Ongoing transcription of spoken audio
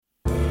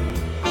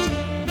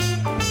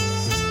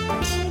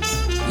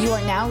You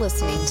are now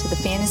listening to the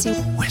Fantasy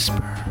Whisper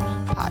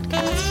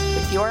Podcast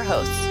with your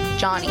hosts,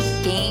 Johnny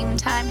Game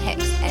Time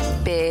Hicks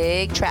and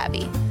Big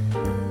Travie.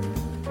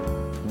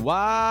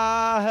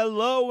 Wow,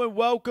 hello and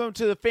welcome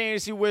to the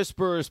Fantasy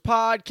Whispers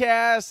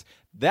Podcast.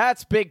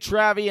 That's Big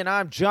Travie and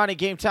I'm Johnny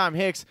Game Time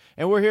Hicks,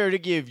 and we're here to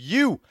give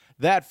you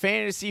that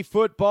fantasy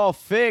football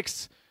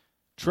fix.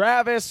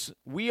 Travis,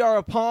 we are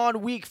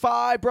upon week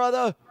 5,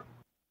 brother.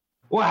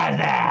 What's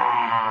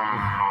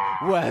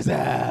up? What's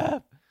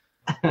up?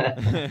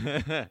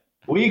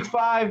 Week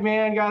 5,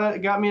 man,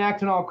 got me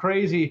acting all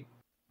crazy.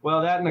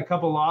 Well, that and a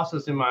couple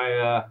losses in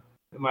my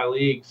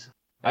leagues.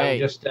 Hey.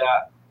 It's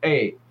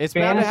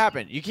bound to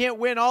happen. You can't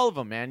win all of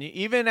them, man.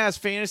 Even as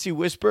Fantasy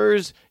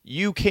Whispers,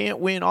 you can't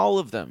win all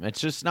of them. It's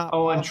just not.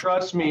 Oh, and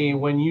trust me,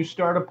 when you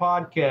start a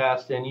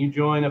podcast and you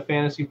join a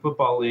fantasy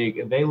football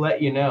league, they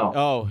let you know.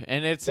 Oh,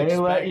 and it's they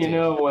expected. let you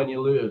know when you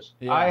lose.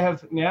 Yeah. I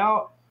have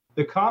now.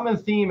 The common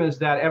theme is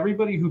that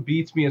everybody who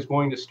beats me is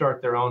going to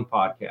start their own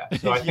podcast.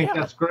 So I think Yeah.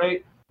 that's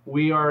great.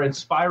 We are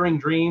inspiring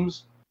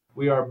dreams.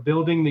 We are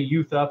building the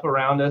youth up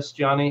around us,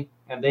 Johnny,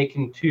 and they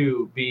can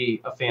too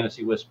be a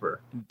fantasy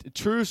whisperer.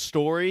 True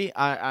story.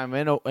 I'm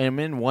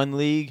in one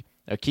league,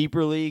 a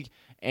keeper league,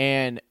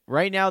 and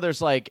right now there's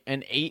like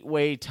an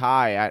 8-way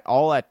tie at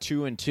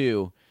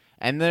 2-2.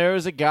 And there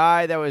was a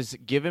guy that was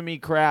giving me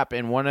crap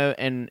in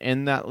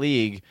in that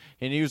league,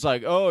 and he was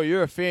like, "Oh,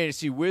 you're a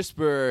fantasy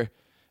whisperer,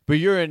 but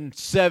you're in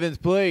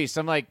 7th place."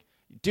 I'm like,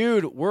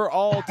 dude, we're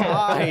all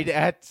tied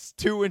at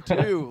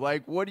 2-2.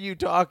 Like, what are you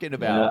talking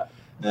about?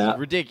 Yeah. It's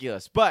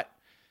ridiculous. But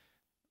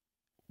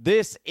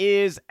this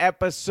is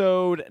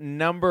episode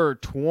number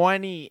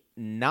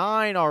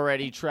 29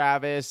 already,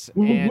 Travis.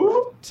 And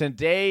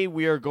today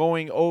we are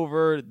going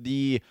over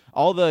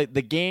all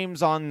the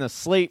games on the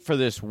slate for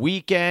this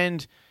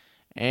weekend.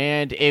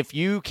 And if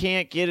you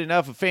can't get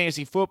enough of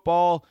fantasy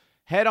football,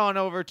 head on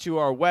over to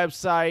our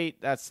website.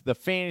 That's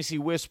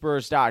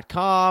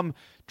thefantasywhispers.com.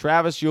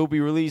 Travis, you'll be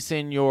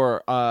releasing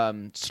your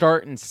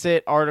start and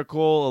sit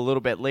article a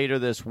little bit later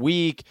this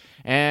week.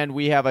 And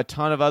we have a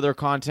ton of other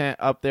content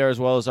up there, as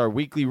well as our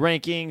weekly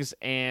rankings.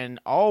 And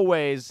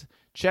always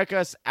check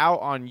us out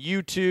on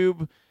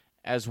YouTube,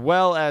 as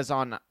well as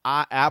on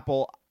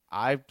Apple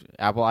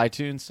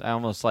iTunes. I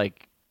almost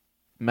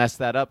messed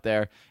that up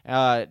there.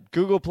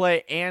 Google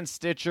Play and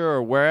Stitcher,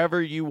 or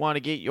wherever you want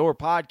to get your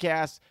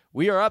podcasts.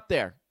 We are up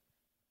there.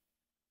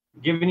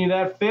 Giving you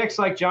that fix,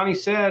 like Johnny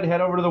said,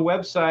 head over to the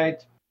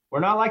website. We're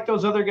not like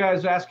those other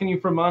guys asking you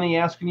for money,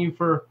 asking you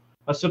for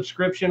a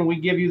subscription. We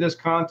give you this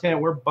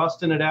content. We're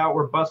busting it out.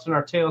 We're busting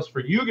our tails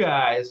for you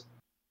guys.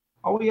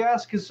 All we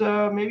ask is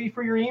maybe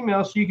for your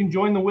email so you can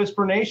join the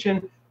Whisper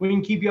Nation. We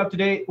can keep you up to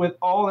date with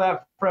all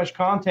that fresh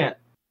content.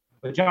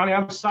 But, Johnny,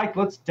 I'm psyched.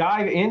 Let's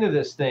dive into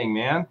this thing,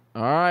 man.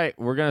 All right.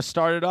 We're going to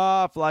start it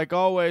off, like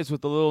always,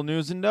 with a little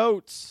news and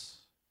notes.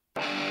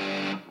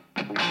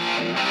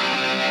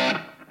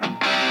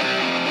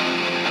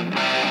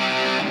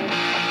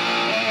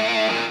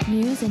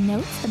 News and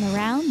notes from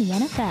around the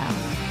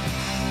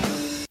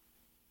NFL.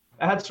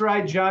 That's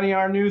right, Johnny.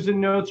 Our news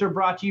and notes are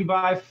brought to you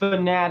by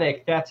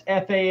Fanatic. That's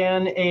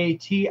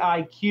Fanatiq.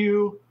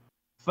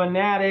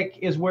 Fanatic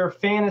is where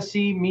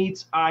fantasy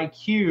meets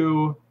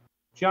IQ.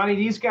 Johnny,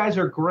 these guys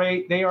are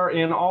great. They are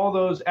in all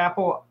those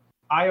Apple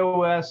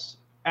iOS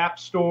App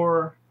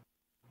Store.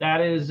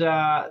 That is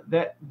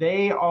that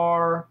they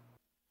are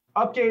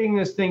updating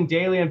this thing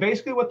daily. And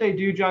basically what they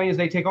do, Johnny, is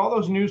they take all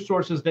those news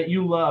sources that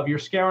you love. You're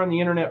scouring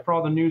the internet for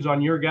all the news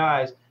on your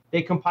guys.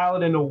 They compile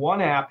it into one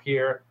app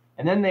here.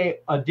 And then they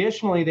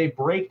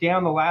break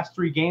down the last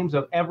 3 games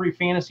of every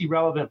fantasy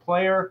relevant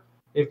player.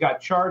 They've got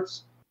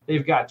charts.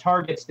 They've got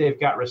targets. They've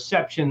got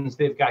receptions.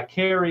 They've got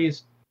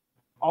carries.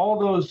 All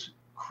those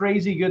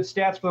crazy good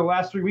stats for the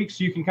last 3 weeks.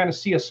 So you can kind of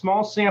see a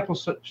small sample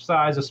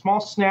size, a small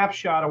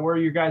snapshot of where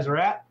you guys are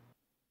at.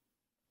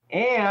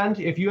 And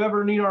if you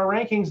ever need our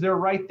rankings, they're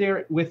right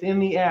there within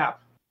the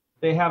app.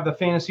 They have the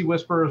Fantasy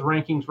Whisperers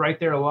rankings right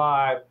there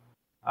live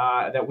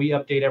that we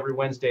update every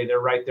Wednesday.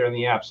 They're right there in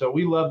the app. So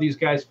we love these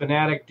guys,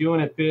 Fanatic,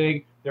 doing it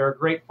big. They're a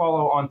great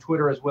follow on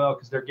Twitter as well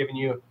because they're giving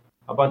you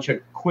a bunch of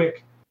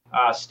quick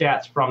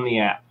stats from the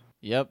app.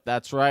 Yep,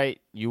 that's right.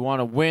 You want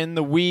to win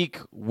the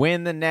week,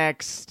 win the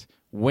next,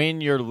 win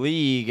your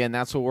league, and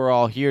that's what we're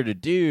all here to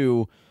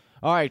do.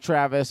 All right,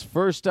 Travis,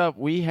 first up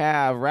we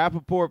have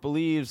Rappaport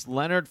believes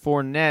Leonard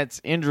Fournette's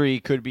injury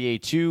could be a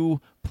 2+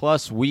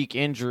 week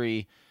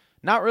injury.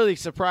 Not really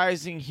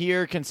surprising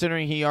here,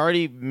 considering he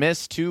already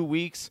missed 2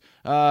 weeks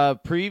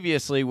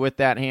previously with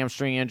that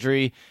hamstring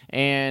injury.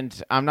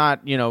 And I'm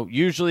not,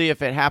 usually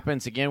if it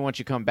happens again once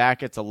you come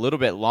back, it's a little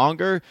bit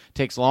longer,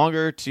 takes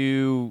longer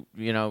to,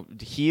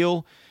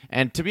 heal.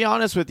 And to be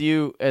honest with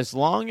you, as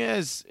long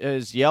as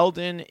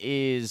Yeldon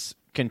is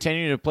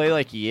continuing to play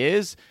like he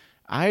is,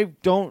 I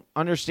don't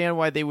understand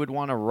why they would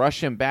want to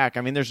rush him back.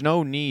 I mean, there's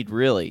no need,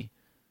 really.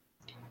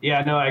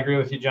 Yeah, no, I agree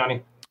with you,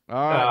 Johnny.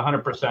 All right.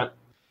 100%.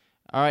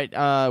 All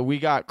right, we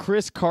got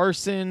Chris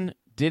Carson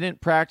didn't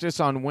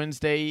practice on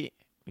Wednesday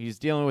He's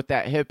dealing with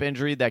that hip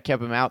injury that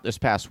kept him out this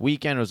past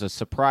weekend. It was a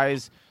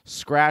surprise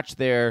scratch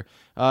there.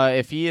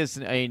 If he is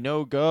a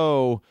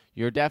no-go,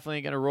 you're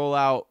definitely going to roll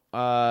out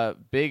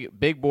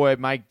big boy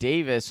Mike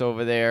Davis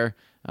over there.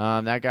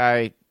 That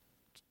guy,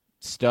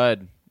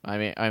 stud. I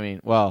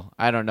mean, well,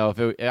 I don't know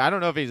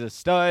if he's a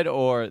stud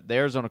or the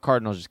Arizona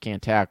Cardinals just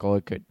can't tackle.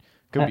 It could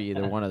be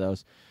either one of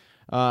those.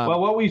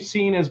 Well, what we've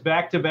seen is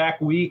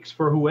back-to-back weeks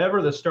for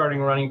whoever the starting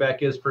running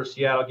back is for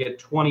Seattle get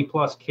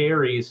 20-plus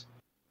carries.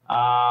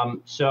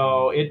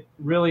 So it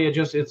really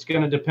it's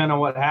going to depend on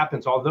what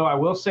happens. Although I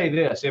will say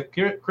this, if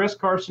Chris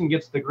Carson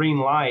gets the green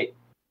light,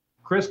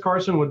 Chris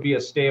Carson would be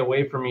a stay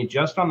away from me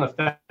just on the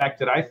fact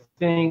that I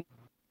think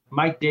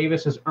Mike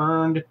Davis has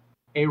earned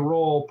a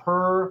role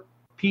per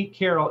Pete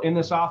Carroll in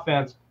this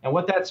offense. And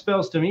what that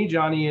spells to me,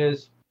 Johnny,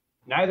 is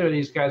neither of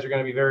these guys are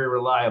going to be very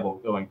reliable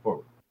going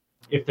forward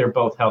if they're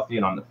both healthy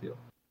and on the field.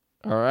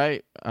 All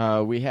right.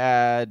 We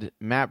had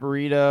Matt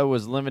Breida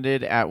was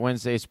limited at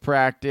Wednesday's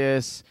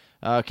practice.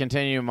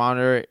 Continue to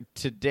monitor.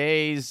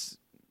 Today is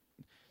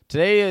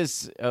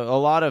a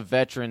lot of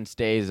Veterans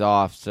Days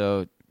off.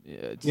 So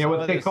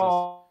what they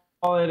call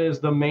it is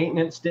the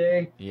maintenance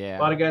day. Yeah.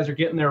 A lot of guys are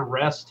getting their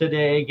rest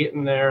today,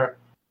 getting their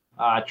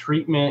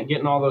treatment,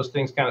 getting all those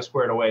things kind of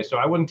squared away. So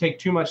I wouldn't take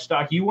too much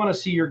stock. You want to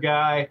see your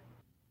guy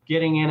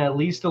getting in at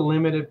least a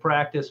limited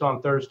practice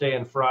on Thursday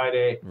and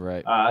Friday,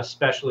 right?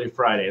 Especially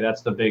Friday.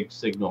 That's the big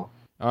signal.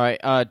 All right.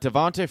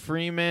 Devonta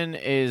Freeman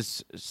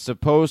is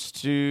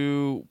supposed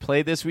to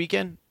play this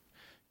weekend.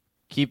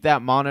 Keep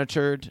that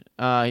monitored.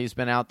 He's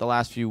been out the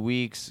last few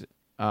weeks.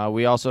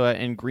 We also,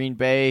 in Green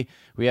Bay,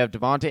 we have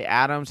Devontae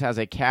Adams has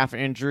a calf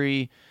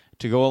injury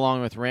to go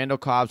along with Randall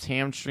Cobb's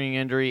hamstring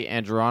injury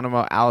and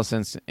Geronimo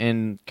Allison's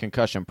in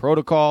concussion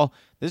protocol.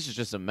 This is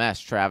just a mess,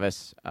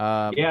 Travis.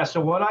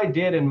 So what I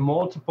did in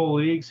multiple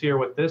leagues here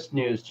with this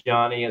news,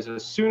 Johnny, is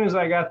as soon as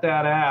I got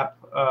that app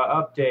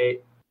update,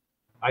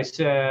 I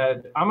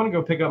said, I'm going to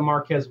go pick up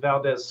Marquez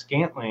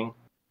Valdez-Scantling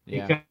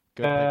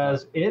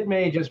because it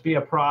may just be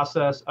a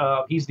process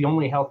of he's the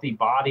only healthy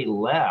body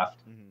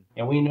left. Mm-hmm.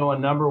 And we know a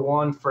number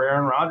one for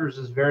Aaron Rodgers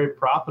is very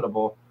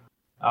profitable.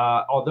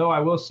 Although I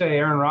will say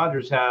Aaron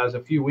Rodgers has a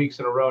few weeks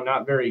in a row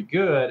not very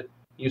good,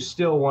 you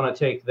still want to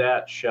take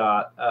that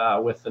shot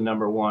with the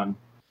number one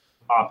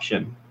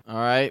option. All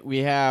right, we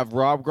have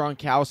Rob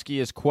Gronkowski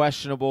is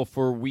questionable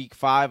for Week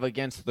 5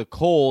 against the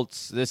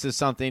Colts. This is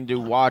something to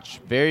watch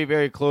very,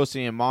 very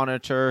closely and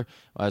monitor,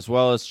 as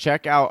well as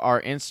check out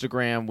our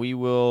Instagram. We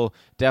will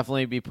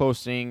definitely be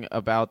posting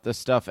about this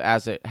stuff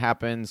as it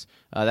happens.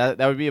 That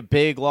would be a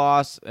big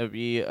loss.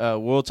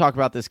 We'll talk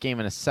about this game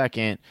in a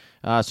second,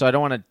 so I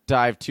don't want to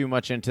dive too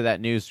much into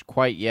that news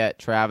quite yet,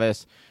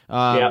 Travis.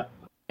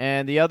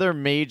 And the other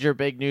major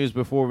big news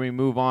before we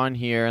move on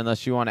here,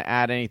 unless you want to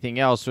add anything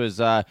else,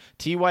 was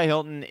T.Y.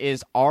 Hilton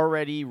is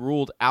already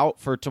ruled out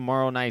for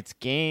tomorrow night's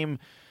game.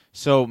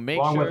 So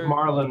along with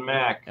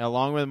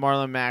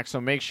Marlon Mack.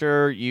 So make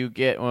sure you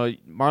get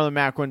Marlon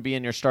Mack wouldn't be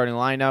in your starting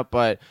lineup,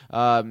 but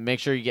make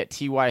sure you get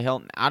T.Y.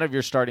 Hilton out of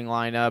your starting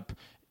lineup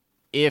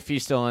if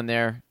he's still in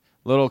there.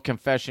 Little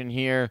confession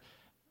here.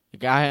 The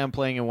guy I'm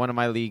playing in one of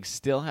my leagues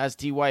still has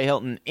T.Y.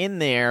 Hilton in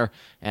there,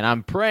 and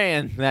I'm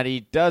praying that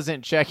he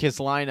doesn't check his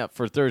lineup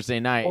for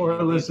Thursday night.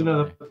 Or listen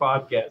to the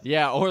podcast.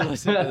 Yeah, or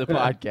listen to the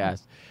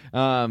podcast.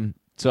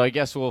 So I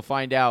guess we'll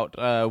find out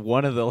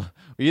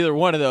either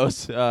one of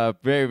those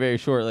very, very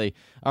shortly.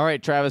 All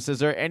right, Travis, is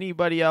there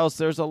anybody else?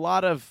 There's a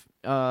lot of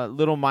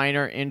little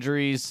minor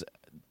injuries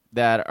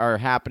that are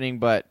happening,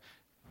 but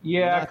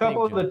a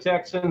couple of the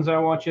Texans I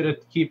want you to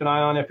keep an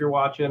eye on if you're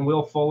watching.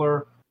 Will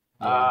Fuller.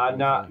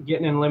 Not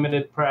getting in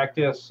limited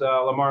practice.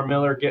 Lamar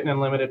Miller getting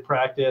in limited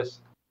practice.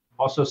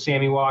 Also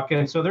Sammy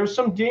Watkins. So there's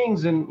some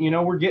dings, and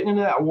we're getting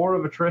into that war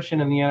of attrition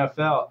in the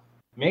NFL.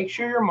 Make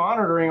sure you're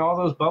monitoring all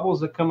those bubbles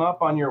that come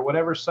up on your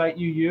whatever site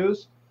you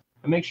use,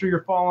 and make sure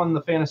you're following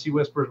the Fantasy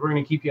Whispers. We're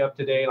going to keep you up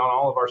to date on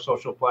all of our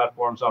social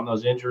platforms on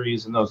those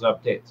injuries and those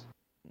updates.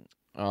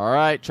 All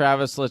right,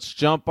 Travis, let's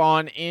jump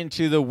on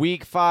into the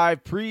Week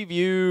 5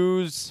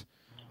 previews.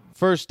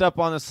 First up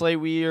on the slate,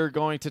 we are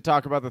going to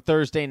talk about the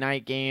Thursday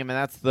night game, and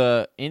that's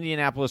the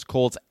Indianapolis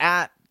Colts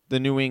at the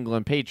New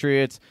England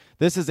Patriots.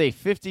 This is a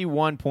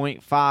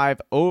 51.5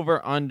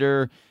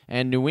 over-under,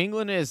 and New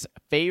England is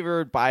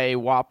favored by a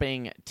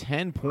whopping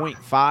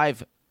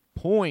 10.5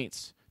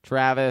 points,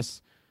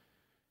 Travis.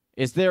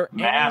 Is there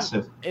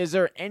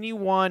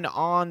anyone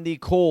on the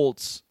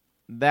Colts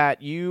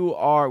that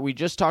we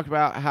just talked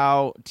about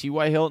how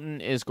T.Y. Hilton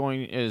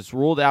is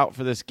ruled out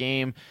for this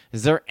game.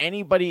 Is there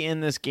anybody in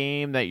this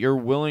game that you're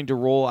willing to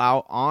roll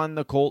out on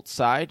the Colts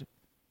side?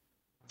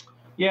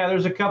 Yeah,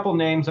 there's a couple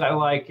names I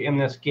like in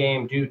this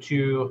game due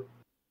to,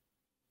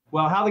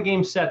 how the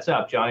game sets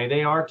up, Johnny.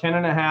 They are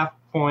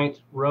 10.5-point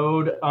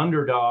road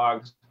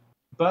underdogs,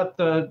 but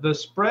the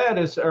spread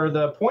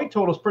the point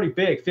total is pretty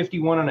big,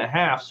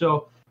 51.5.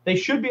 So they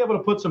should be able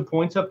to put some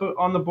points up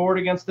on the board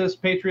against this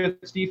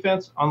Patriots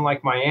defense,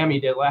 unlike Miami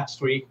did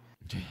last week.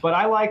 But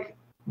I like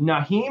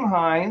Nyheim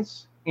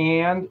Hines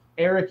and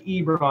Eric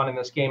Ebron in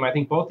this game. I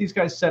think both these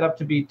guys set up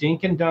to be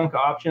dink and dunk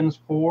options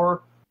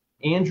for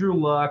Andrew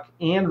Luck,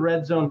 and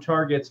red zone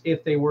targets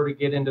if they were to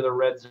get into the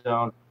red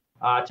zone.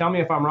 Tell me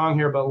if I'm wrong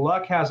here, but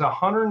Luck has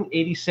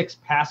 186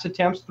 pass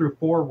attempts through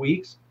 4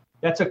 weeks.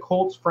 That's a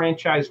Colts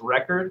franchise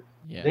record.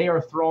 Yeah. They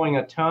are throwing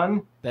a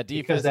ton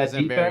because that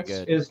defense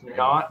is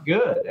not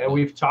good. And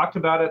we've talked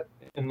about it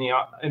in the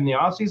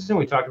offseason.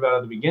 We talked about it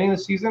at the beginning of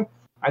the season.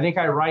 I think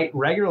I write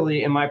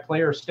regularly in my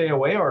player stay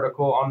away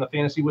article on the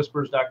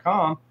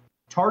fantasywhispers.com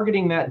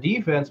targeting that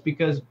defense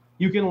because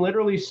you can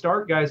literally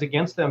start guys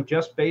against them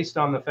just based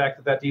on the fact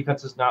that that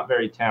defense is not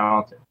very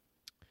talented.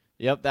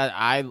 Yep, that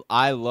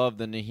I love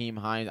the Nyheim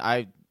Hines.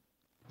 I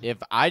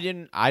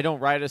don't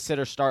write a sit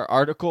or start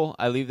article.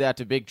 I leave that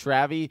to Big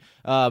Travie.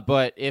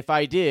 But if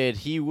I did,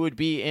 he would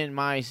be in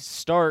my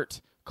start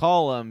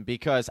column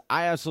because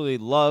I absolutely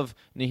love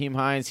Nyheim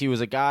Hines. He was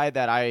a guy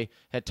that I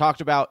had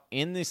talked about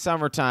in the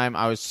summertime.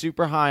 I was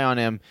super high on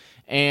him,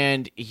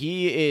 and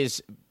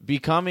he's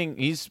becoming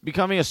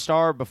a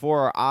star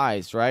before our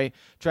eyes, right?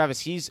 Travis,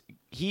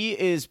 he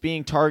is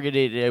being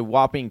targeted a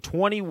whopping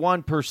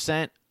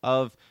 21%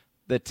 of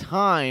the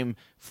time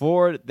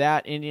for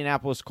that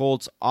Indianapolis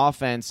Colts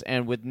offense,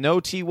 and with no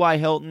T.Y.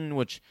 Hilton,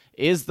 which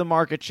is the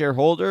market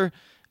shareholder,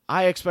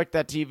 I expect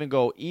that to even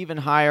go even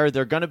higher.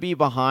 They're going to be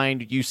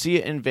behind. You see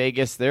it in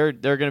Vegas. They're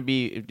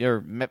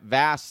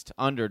vast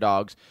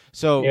underdogs.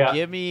 So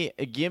give me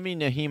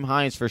Nyheim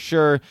Hines for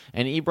sure,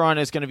 and Ebron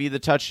is going to be the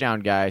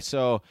touchdown guy.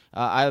 So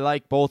I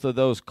like both of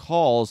those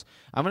calls.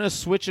 I'm going to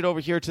switch it over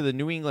here to the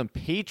New England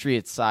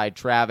Patriots side,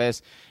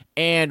 Travis.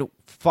 And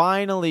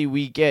finally,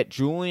 we get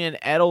Julian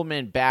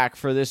Edelman back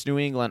for this New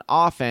England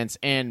offense.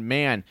 And,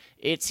 man,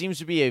 it seems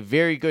to be a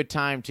very good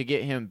time to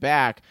get him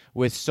back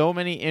with so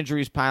many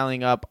injuries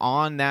piling up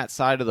on that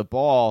side of the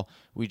ball.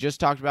 We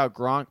just talked about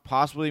Gronk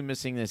possibly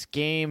missing this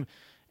game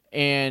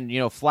and,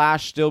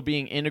 Flash still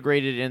being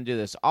integrated into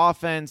this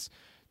offense.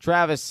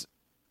 Travis,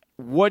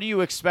 what do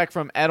you expect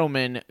from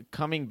Edelman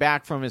coming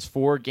back from his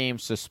 4-game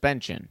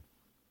suspension?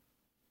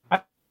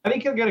 I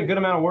think he'll get a good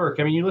amount of work.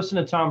 I mean, you listen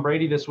to Tom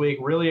Brady this week,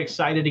 really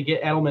excited to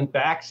get Edelman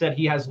back, said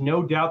he has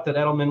no doubt that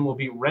Edelman will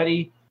be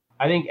ready.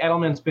 I think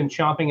Edelman's been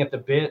chomping at the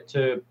bit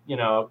to,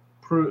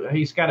 prove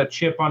he's got a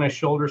chip on his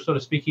shoulder, so to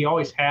speak. He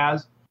always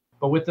has.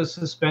 But with the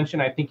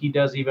suspension, I think he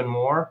does even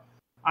more.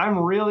 I'm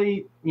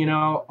really,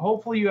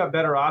 hopefully you have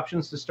better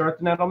options to start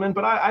than Edelman,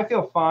 but I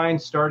feel fine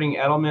starting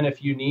Edelman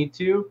if you need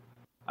to.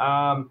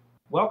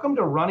 Welcome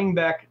to running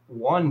back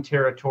 1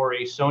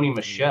 territory, Sony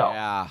Michel.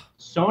 Yeah.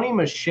 Sony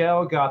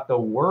Michel got the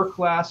work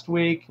last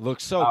week.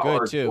 Looks so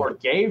good, too. Or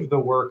gave the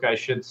work, I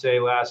should say,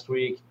 last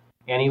week.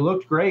 And he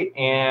looked great.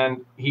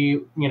 And he,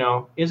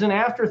 is an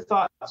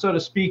afterthought, so to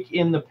speak,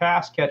 in the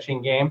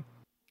pass-catching game.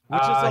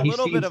 Which is a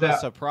little bit of a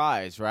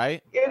surprise,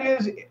 right? It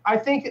is. I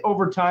think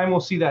over time we'll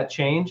see that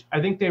change.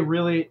 I think they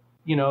really,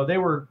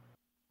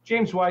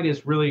 James White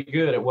is really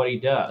good at what he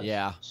does.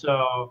 Yeah.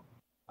 So...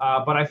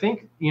 but I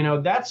think,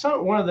 that's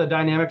one of the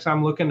dynamics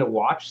I'm looking to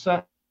watch,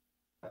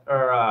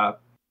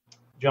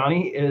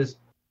 Johnny, is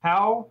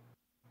how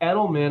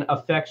Edelman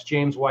affects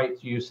James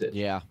White's usage.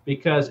 Yeah.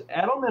 Because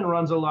Edelman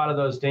runs a lot of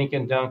those dink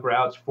and dunk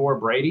routes for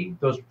Brady,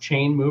 those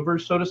chain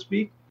movers, so to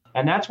speak.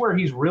 And that's where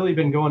he's really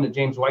been going to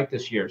James White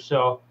this year.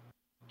 So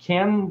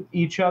can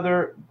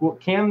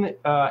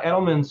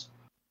Edelman's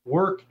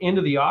work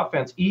into the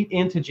offense eat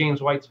into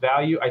James White's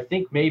value? I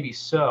think maybe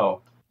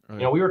so.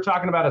 We were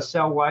talking about a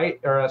sell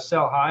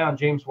high on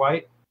James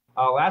White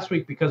last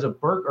week because of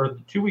Burke, or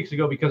 2 weeks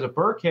ago because of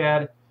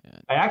Burkhead. Yeah.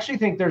 I actually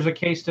think there's a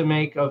case to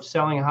make of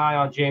selling high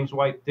on James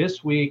White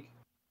this week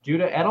due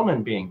to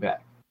Edelman being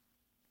back.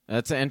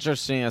 That's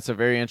a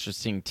very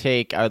interesting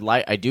take.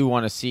 I do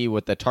want to see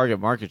what the target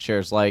market share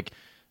is like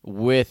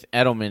with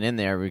Edelman in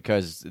there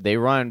because they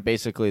run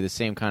basically the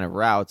same kind of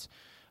routes.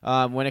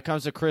 When it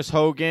comes to Chris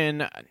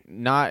Hogan,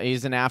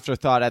 he's an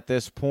afterthought at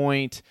this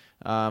point.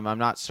 I'm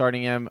not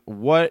starting him.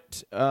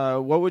 What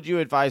would you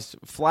advise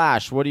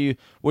Flash? What are you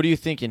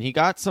thinking? He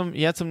had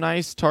some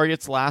nice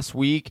targets last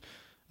week.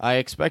 I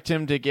expect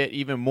him to get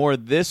even more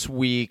this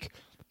week.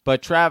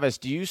 But Travis,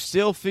 do you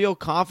still feel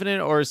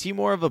confident, or is he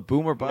more of a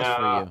boom or bust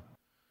for you?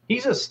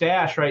 He's a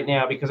stash right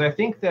now because I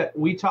think that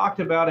we talked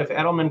about if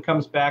Edelman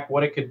comes back,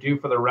 what it could do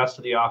for the rest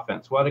of the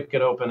offense, what it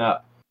could open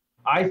up.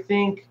 I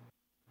think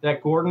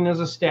that Gordon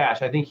is a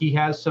stash. I think he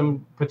has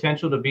some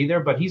potential to be there,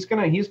 but he's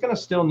gonna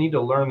still need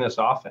to learn this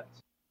offense.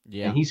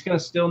 Yeah, and he's gonna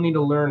still need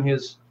to learn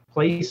his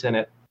place in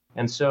it.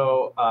 And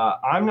so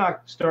I'm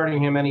not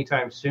starting him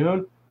anytime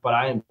soon, but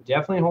I am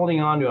definitely holding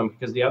on to him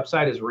because the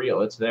upside is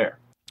real. It's there.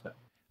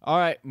 All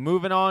right,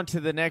 moving on to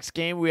the next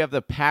game. We have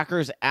the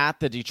Packers at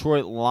the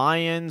Detroit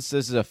Lions.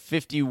 This is a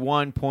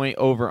 51-point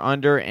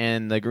over-under,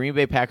 and the Green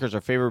Bay Packers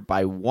are favored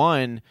by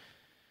 1.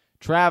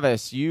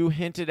 Travis, you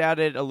hinted at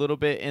it a little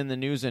bit in the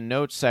news and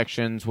notes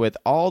sections with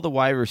all the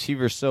wide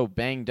receivers so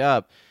banged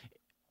up.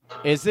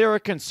 Is there a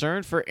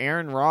concern for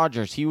Aaron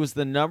Rodgers? He was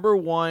the number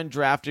 1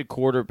 drafted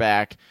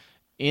quarterback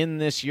in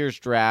this year's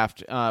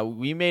draft.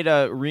 We made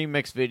a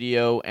remix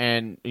video,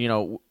 and,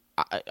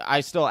 I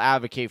still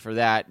advocate for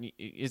that.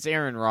 It's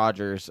Aaron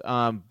Rodgers.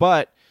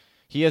 But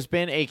He has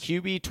been a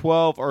QB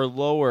 12 or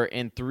lower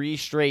in 3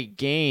 straight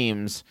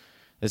games.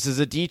 This is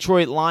a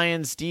Detroit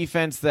Lions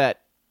defense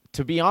that,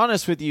 to be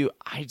honest with you,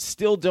 I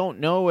still don't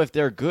know if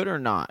they're good or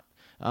not.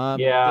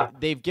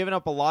 They've given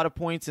up a lot of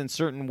points in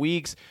certain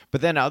weeks,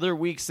 but then other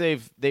weeks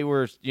they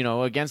were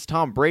against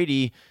Tom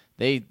Brady,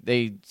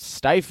 they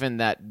stifled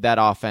that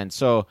offense.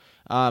 So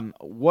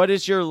what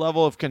is your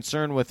level of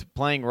concern with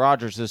playing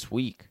Rodgers this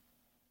week?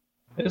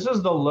 This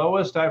is the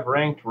lowest I've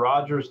ranked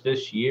Rodgers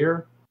this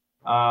year,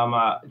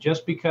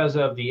 just because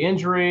of the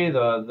injury,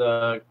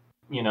 the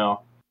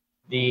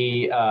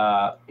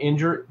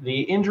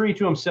injury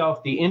to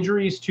himself, the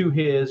injuries to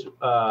his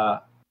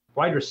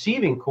wide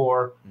receiving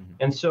core. Mm-hmm.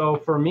 And so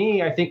for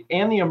me, I think,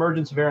 and the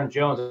emergence of Aaron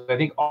Jones, I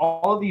think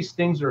all of these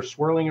things are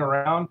swirling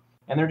around,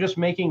 and they're just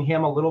making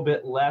him a little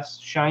bit less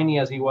shiny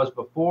as he was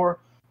before.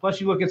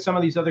 Plus, you look at some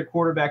of these other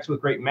quarterbacks with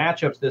great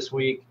matchups this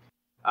week.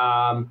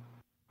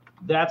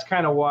 That's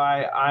kind of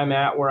why I'm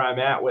at where I'm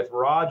at with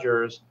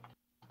Rodgers.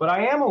 But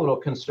I am a little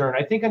concerned.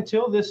 I think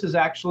until this is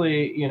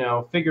actually,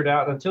 figured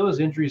out, until his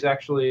injuries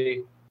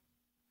actually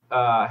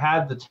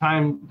had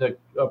the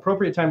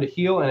appropriate time to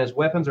heal and his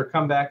weapons are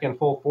come back in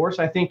full force,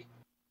 I think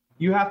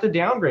you have to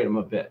downgrade him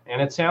a bit.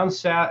 And it sounds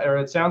sad, or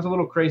it sounds a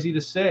little crazy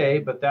to say,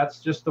 but that's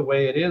just the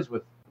way it is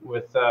with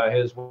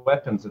his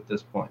weapons at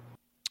this point.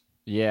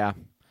 Yeah,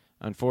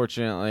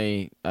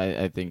 unfortunately,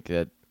 I think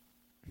that.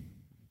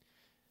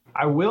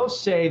 I will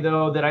say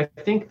though that I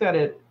think that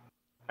it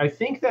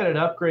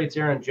upgrades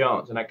Aaron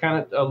Jones, and I kind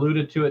of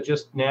alluded to it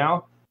just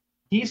now.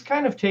 He's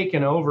kind of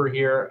taken over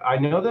here. I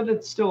know that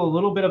it's still a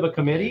little bit of a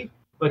committee,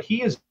 but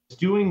he is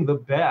doing the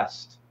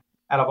best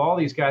out of all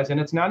these guys, and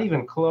it's not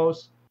even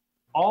close.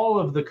 All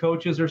of the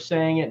coaches are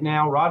saying it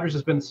now. Rodgers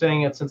has been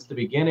saying it since the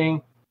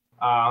beginning.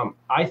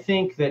 I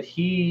think that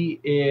he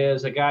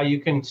is a guy you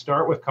can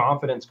start with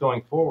confidence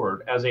going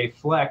forward as a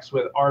flex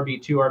with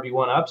RB2,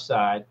 RB1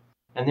 upside,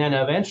 and then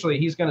eventually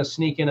he's going to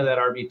sneak into that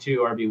RB2,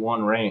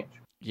 RB1 range.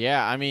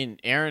 Yeah, I mean,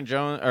 Aaron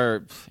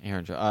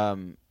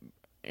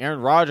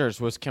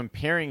Rodgers was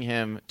comparing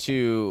him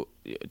to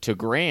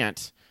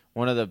Grant,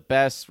 one of the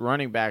best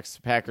running backs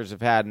the Packers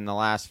have had in the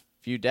last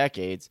few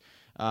decades.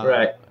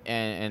 Right.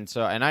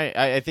 And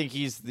I think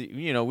he's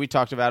we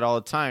talked about it all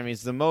the time.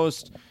 He's the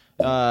most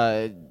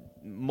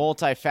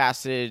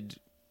multifaceted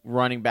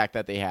running back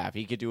that they have.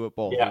 He could do it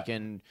both. Yeah.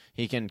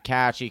 He can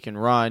catch, he can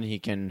run, he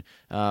can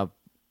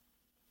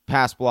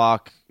pass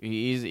block.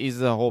 He's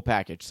the whole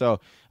package.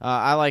 So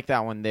I like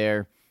that one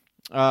there.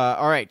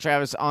 All right,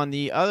 Travis, on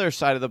the other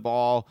side of the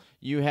ball,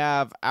 you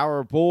have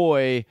our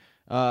boy,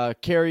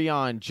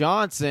 Kerryon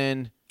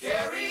Johnson.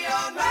 Carry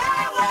on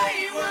my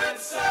wayward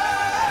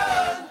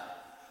son.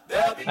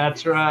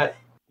 That's right.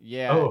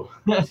 Yeah. Oh.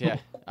 Yeah.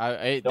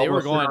 They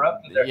were going.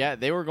 Yeah,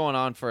 they were going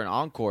on for an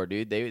encore,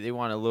 dude. They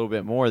want a little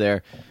bit more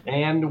there.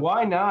 And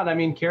why not? I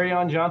mean,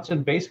 Kerryon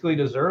Johnson basically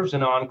deserves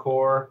an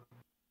encore,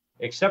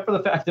 except for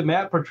the fact that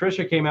Matt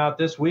Patricia came out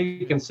this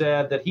week and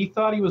said that he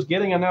thought he was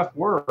getting enough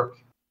work,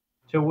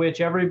 to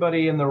which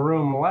everybody in the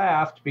room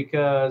laughed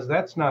because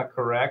that's not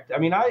correct. I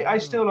mean, I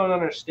still don't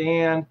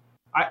understand.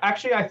 I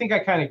think I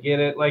kind of get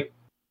it. Like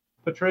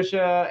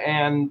Patricia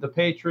and the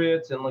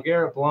Patriots and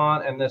LeGarrette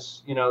Blount and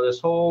this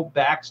whole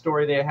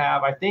backstory they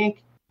have. I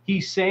think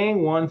he's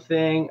saying one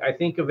thing. I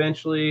think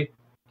eventually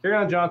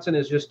Kerryon Johnson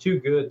is just too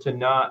good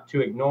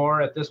to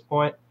ignore at this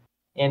point.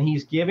 And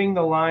he's giving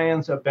the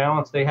Lions a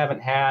balance they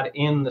haven't had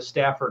in the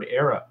Stafford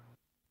era.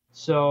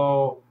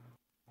 So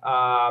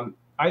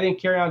I think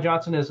Kerryon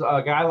Johnson is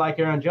a guy like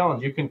Aaron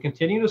Jones. You can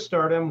continue to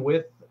start him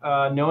with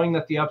knowing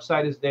that the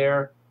upside is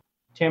there,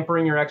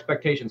 tempering your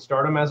expectations.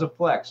 Start him as a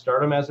flex.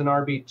 Start him as an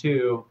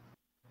RB2.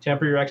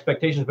 Temper your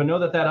expectations, but know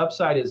that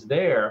upside is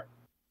there.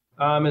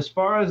 As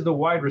far as the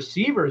wide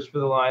receivers for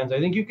the Lions, I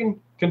think you can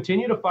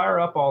continue to fire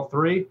up all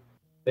three.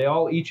 They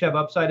all each have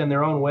upside in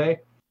their own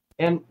way.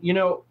 And,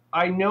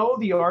 I know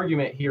the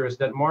argument here is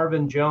that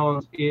Marvin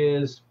Jones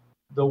is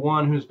the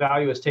one whose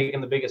value has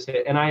taken the biggest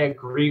hit, and I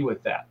agree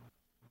with that.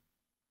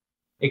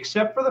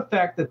 Except for the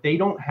fact that they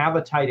don't have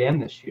a tight end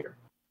this year.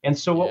 And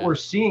so what we're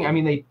seeing, I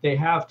mean, they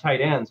have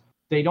tight ends.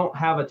 They don't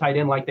have a tight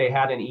end like they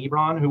had in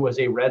Ebron, who was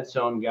a red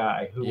zone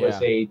guy, who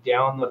was a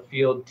down the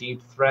field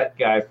deep threat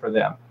guy for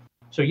them.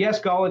 So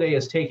yes, Golladay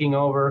is taking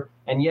over,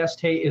 and yes,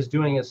 Tate is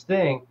doing his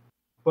thing,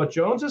 but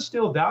Jones is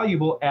still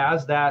valuable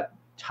as that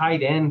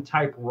tight end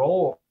type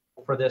role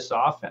for this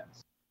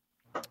offense.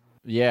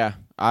 Yeah,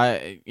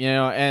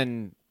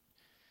 and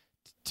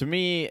to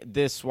me,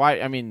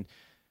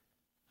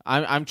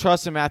 I'm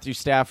trusting Matthew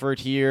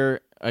Stafford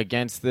here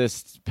against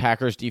this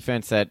Packers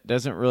defense that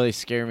doesn't really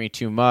scare me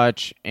too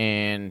much.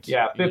 And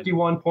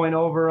 51 point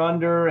over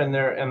under, and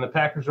the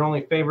Packers are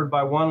only favored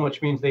by 1,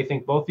 which means they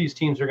think both these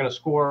teams are going to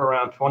score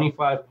around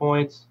 25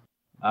 points.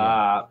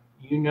 Yeah.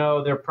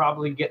 They're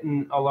probably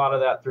getting a lot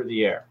of that through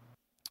the air.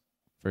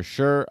 For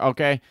sure.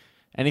 Okay.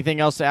 Anything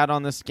else to add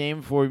on this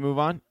game before we move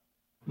on?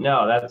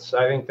 No,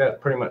 I think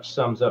that pretty much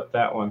sums up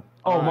that one.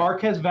 Oh, right.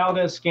 Marquez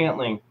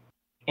Valdes-Scantling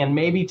and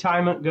maybe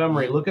Ty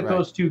Montgomery. Look at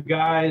those two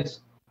guys.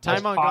 Ty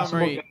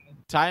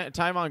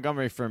Ty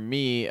Montgomery for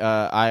me,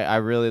 I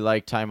really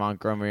like Ty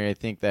Montgomery. I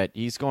think that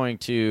he's going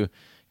to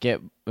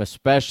get,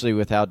 especially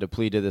with how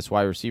depleted this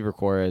wide receiver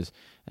core is,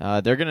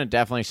 they're going to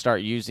definitely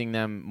start using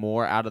them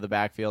more out of the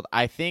backfield.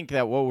 I think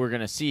that what we're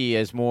going to see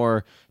is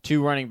more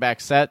 2 running back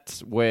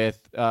sets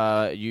with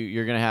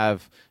you're going to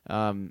have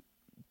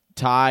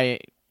Ty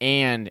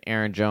and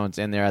Aaron Jones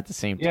in there at the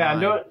same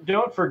time. Yeah,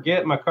 don't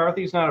forget,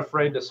 McCarthy's not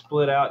afraid to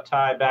split out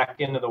Ty back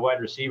into the wide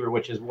receiver,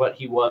 which is what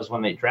he was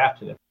when they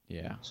drafted him.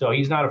 Yeah. So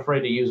he's not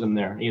afraid to use him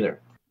there either.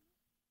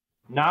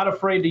 Not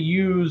afraid to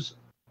use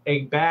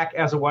a back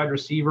as a wide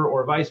receiver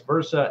or vice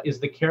versa is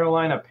the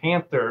Carolina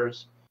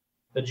Panthers.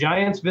 The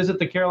Giants visit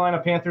the Carolina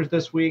Panthers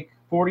this week,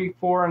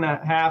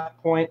 44.5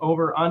 point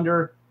over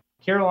under.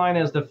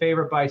 Carolina is the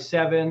favorite by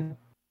 7.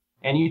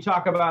 And you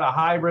talk about a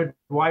hybrid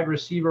wide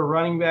receiver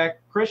running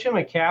back. Christian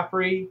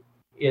McCaffrey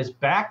is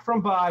back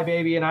from bye,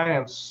 baby, and I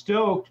am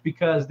stoked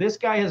because this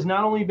guy has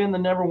not only been the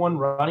number 1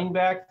 running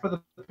back for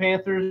the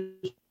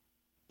Panthers,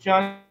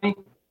 Johnny,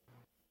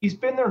 he's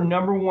been their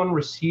number 1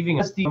 receiving.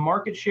 Has the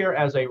market share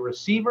as a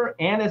receiver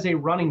and as a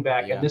running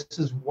back, and this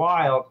is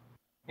wild.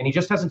 And he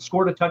just hasn't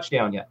scored a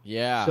touchdown yet.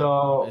 Yeah.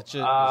 So it's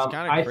kind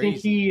of I think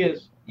he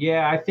is.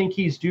 Yeah, I think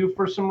he's due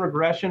for some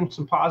regression,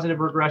 some positive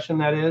regression.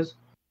 That is,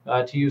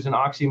 to use an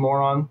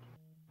oxymoron.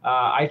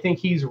 I think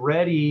he's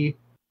ready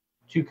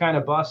to kind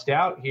of bust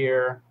out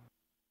here.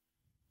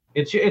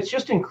 It's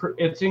just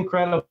it's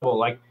incredible.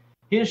 Like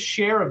his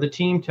share of the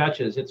team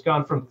touches, it's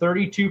gone from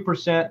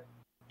 32%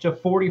 to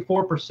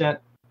 44%.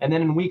 And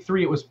then in week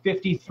 3, it was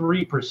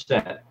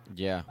 53%.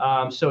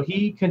 Yeah. So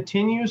he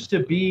continues to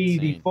be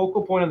the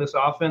focal point of this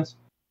offense.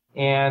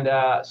 And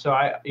so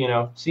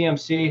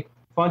CMC,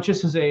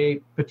 Funchess is a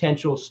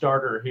potential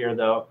starter here,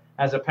 though,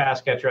 as a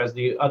pass catcher, as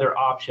the other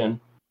option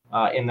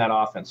in that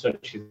offense. So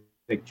what do you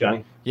think,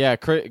 Johnny? Yeah,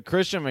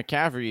 Christian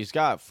McCaffrey, he's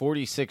got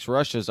 46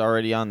 rushes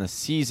already on the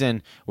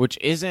season, which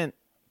isn't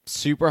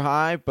super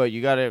high, but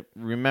you got to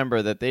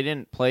remember that they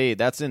didn't play.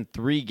 That's in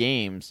 3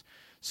 games.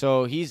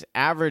 So he's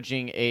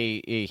averaging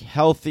a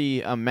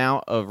healthy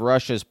amount of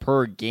rushes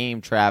per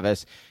game,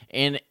 Travis,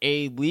 in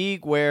a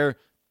league where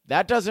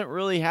that doesn't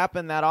really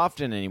happen that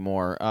often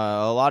anymore.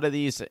 A lot of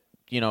these,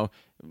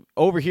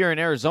 over here in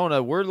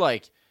Arizona, we're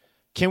like,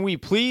 can we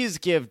please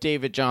give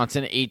David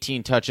Johnson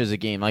 18 touches a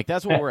game? Like,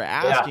 that's what we're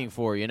asking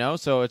for,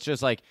 So it's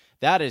just like,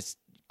 that is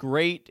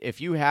great. If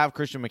you have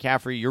Christian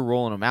McCaffrey, you're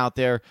rolling him out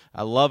there.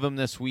 I love him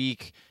this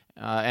week.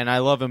 And I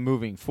love him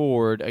moving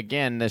forward.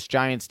 Again, this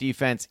Giants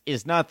defense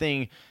is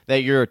nothing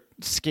that you're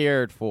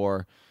scared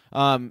for.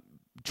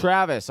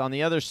 Travis, on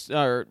the other,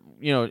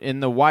 in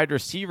the wide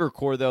receiver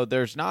core, though,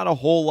 there's not a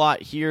whole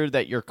lot here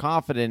that you're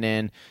confident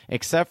in,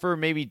 except for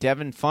maybe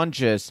Devin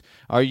Funchess.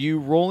 Are you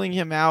rolling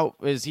him out?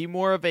 Is he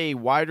more of a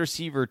wide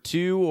receiver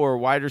 2 or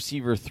wide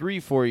receiver 3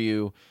 for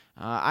you?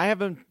 I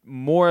have him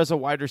more as a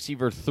wide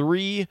receiver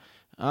 3.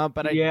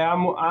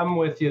 I'm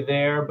with you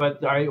there.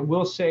 But I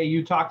will say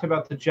you talked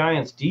about the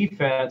Giants'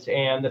 defense,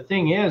 and the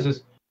thing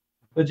is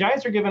the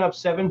Giants are giving up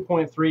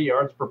 7.3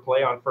 yards per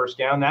play on first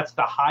down. That's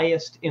the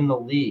highest in the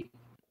league.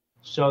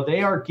 So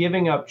they are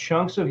giving up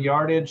chunks of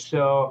yardage.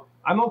 So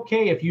I'm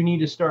okay if you need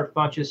to start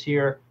Funchess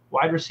here,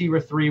 wide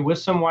receiver 3 with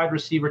some wide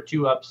receiver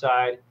 2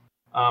 upside,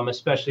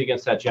 especially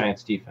against that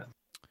Giants defense.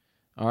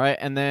 All right,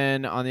 and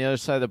then on the other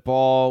side of the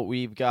ball,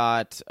 we've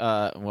got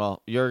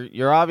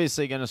you're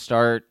obviously going to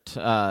start.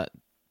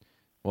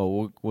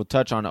 We'll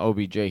touch on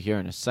OBJ here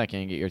in a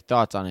second and get your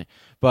thoughts on it.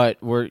 But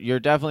you're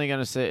definitely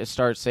going to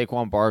start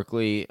Saquon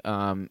Barkley.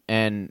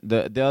 And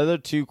the other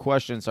 2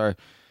 questions are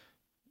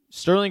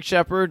Sterling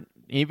Shepard.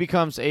 He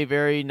becomes a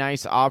very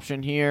nice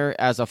option here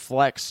as a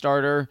flex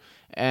starter.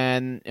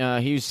 And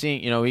he was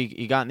seeing,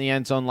 he got in the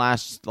end zone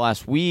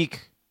last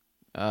week.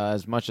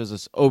 As much as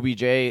us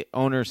OBJ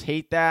owners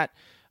hate that.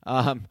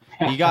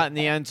 He got in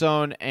the end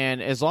zone,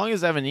 and as long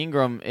as Evan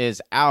Ingram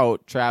is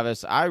out,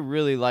 Travis, I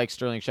really like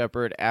Sterling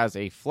Shepard as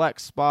a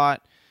flex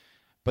spot.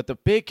 But the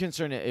big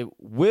concern is,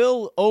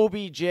 will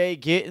OBJ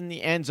get in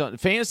the end zone?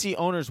 Fantasy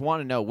owners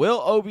want to know, will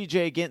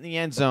OBJ get in the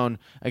end zone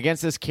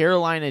against this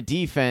Carolina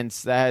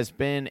defense that has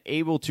been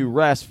able to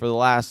rest for the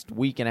last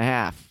week and a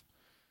half?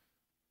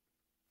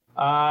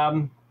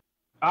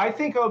 I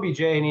think OBJ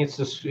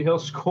he'll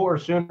score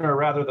sooner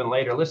rather than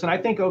later. Listen, I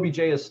think OBJ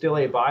is still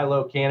a buy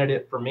low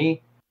candidate for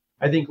me.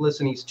 I think,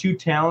 he's too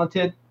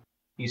talented.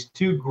 He's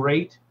too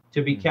great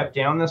to be kept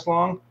down this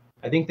long.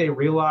 I think they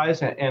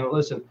realize, and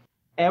listen,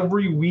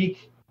 every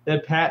week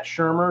that Pat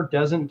Shurmur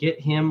doesn't get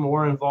him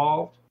more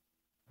involved,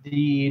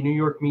 the New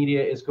York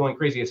media is going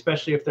crazy,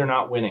 especially if they're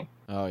not winning.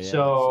 Oh, yeah.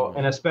 So,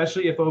 and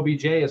especially if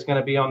OBJ is going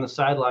to be on the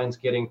sidelines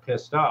getting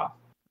pissed off.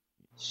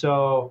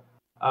 So,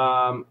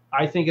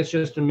 I think it's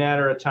just a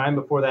matter of time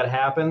before that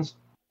happens.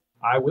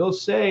 I will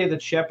say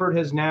that Shepard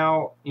has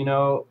now,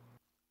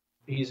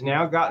 he's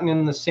now gotten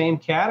in the same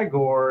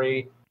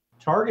category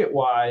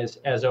target-wise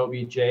as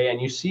OBJ.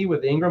 And you see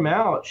with Ingram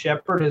out,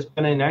 Shepard has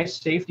been a nice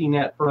safety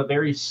net for a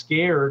very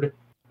scared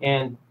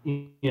and,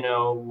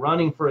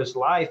 running for his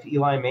life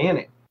Eli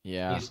Manning.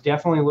 Yeah. He's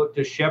definitely looked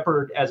to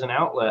Shepard as an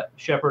outlet.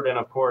 Shepard and,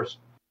 of course,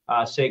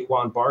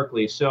 Saquon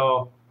Barkley.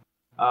 So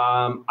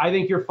I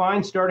think you're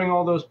fine starting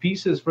all those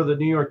pieces for the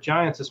New York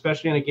Giants,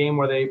 especially in a game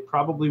where they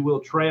probably will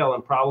trail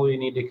and probably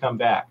need to come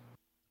back.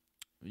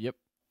 Yep.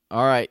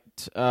 All right.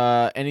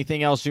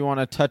 Anything else you want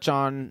to touch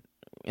on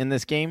in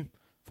this game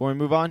before we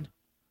move on?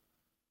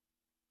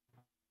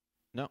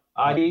 No.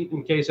 I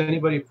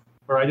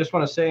just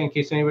want to say, in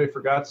case anybody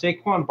forgot,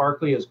 Saquon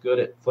Barkley is good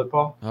at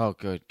football. Oh,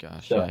 good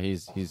gosh. So,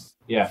 He's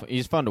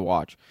fun to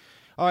watch.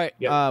 All right.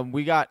 Yep.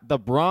 We got the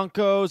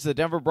Broncos, the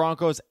Denver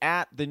Broncos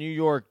at the New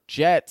York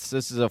Jets.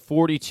 This is a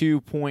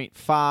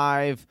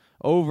 42.5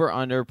 over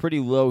under, pretty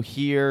low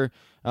here.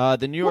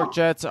 The New York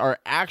Jets are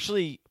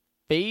actually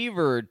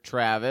favored,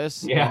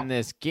 Travis, in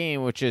this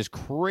game, which is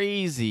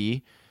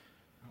crazy.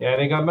 Yeah, I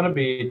think I'm going to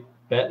be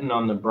betting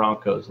on the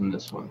Broncos in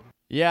this one.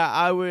 Yeah,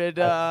 I would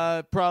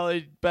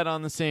probably bet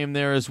on the same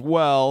there as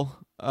well.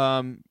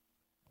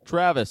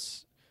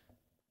 Travis,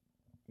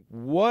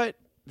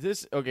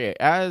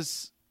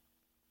 as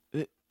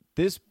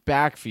this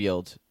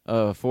backfield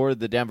for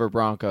the Denver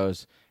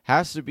Broncos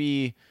has to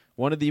be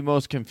one of the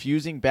most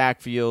confusing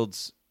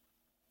backfields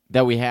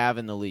that we have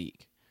in the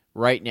league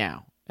right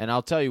now. And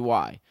I'll tell you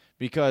why.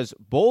 Because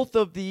both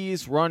of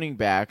these running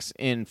backs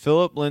in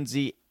Phillip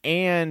Lindsay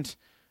and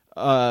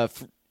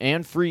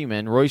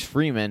Freeman, Royce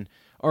Freeman,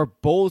 are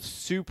both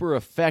super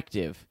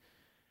effective.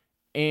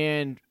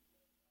 And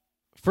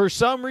for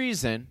some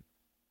reason,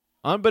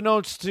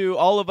 unbeknownst to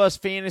all of us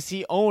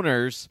fantasy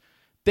owners,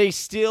 they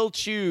still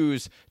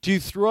choose to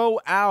throw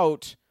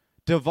out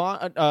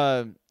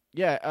Devontae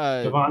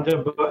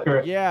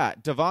Booker. Yeah,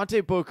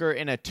 Devontae Booker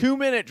in a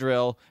 2-minute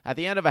drill at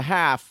the end of a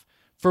half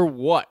for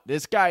what?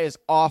 This guy is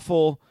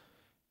awful.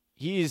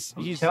 He's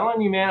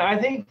telling you, man. I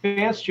think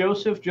Vance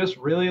Joseph just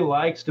really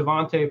likes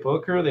Devontae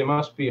Booker. They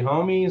must be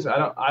homies.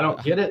 I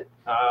don't get it.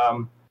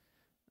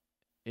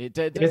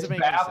 It's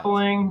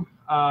baffling.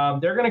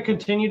 They're going to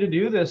continue to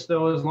do this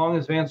though, as long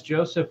as Vance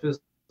Joseph is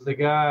the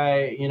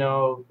guy,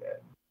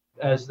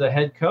 as the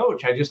head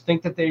coach. I just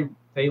think that they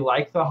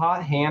like the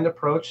hot hand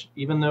approach,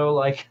 even though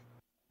like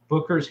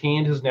Booker's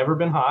hand has never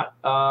been hot.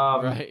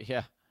 Right?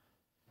 Yeah.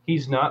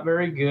 He's not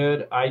very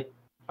good.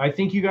 I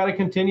think you got to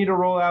continue to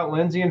roll out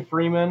Lindsay and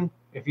Freeman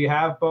if you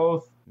have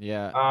both.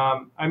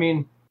 Yeah.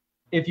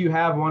 If you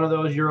have one of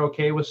those, you're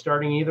okay with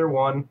starting either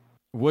one.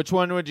 Which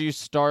one would you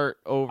start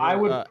over? I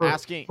would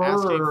asking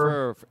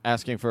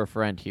for a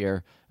friend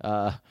here.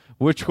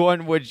 Which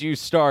one would you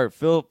start,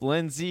 Phillip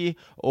Lindsay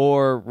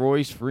or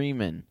Royce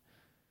Freeman?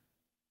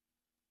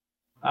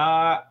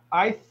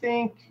 I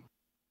think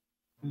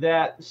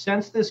that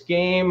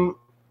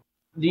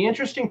the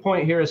interesting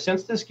point here is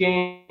since the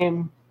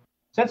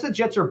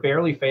Jets are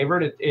barely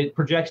favored, it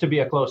projects to be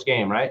a close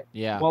game, right?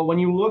 Yeah. Well, when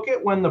you look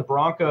at when the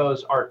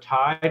Broncos are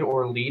tied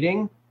or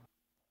leading,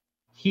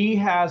 he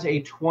has a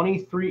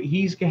 23.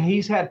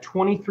 He's had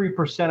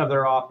 23% of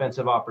their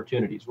offensive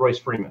opportunities, Royce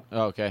Freeman.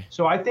 Okay.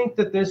 So I think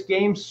that this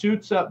game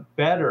suits up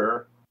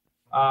better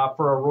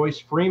for a Royce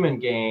Freeman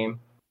game.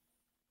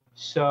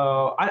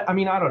 So I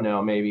don't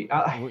know, maybe.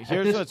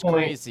 Here's what's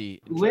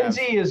crazy.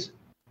 Lindsay is,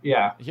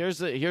 yeah.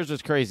 Here's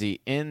what's crazy.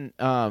 In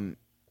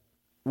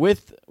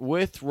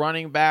with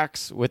running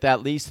backs with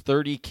at least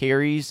 30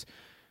 carries,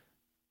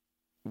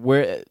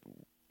 where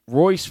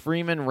Royce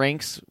Freeman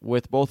ranks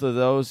with both of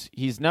those,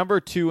 he's number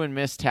 2 in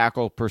missed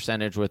tackle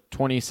percentage with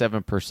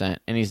 27%,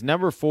 and he's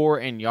number 4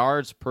 in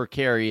yards per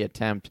carry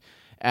attempt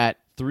at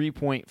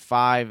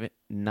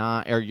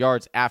 3.59 or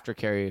yards after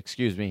carry,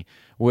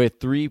 with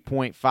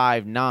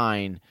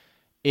 3.59.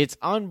 It's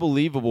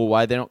unbelievable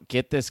why they don't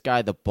get this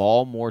guy the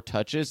ball more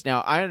touches.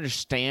 Now, I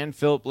understand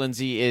Phillip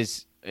Lindsay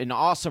is an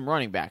awesome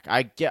running back.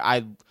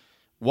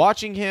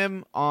 Watching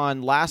him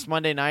on last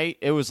Monday night,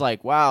 it was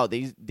like, wow,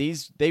 they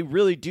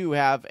really do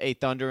have a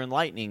thunder and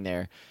lightning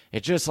there.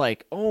 It's just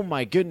like, oh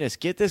my goodness,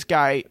 get this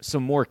guy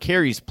some more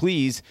carries,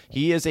 please.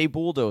 He is a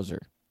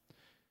bulldozer.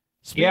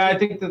 I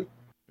think that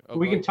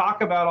we can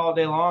talk about all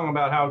day long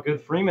about how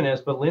good Freeman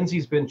is, but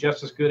Lindsay's been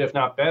just as good, if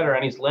not better,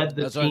 and he's led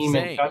the team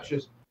in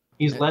touches.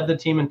 He's led the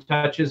team in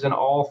touches in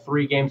all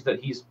 3 games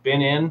that he's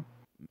been in.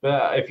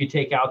 If you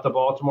take out the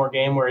Baltimore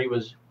game where he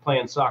was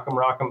playing Sock'em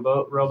Rock'em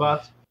Boat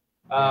Robots.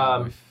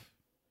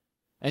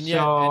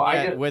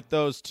 With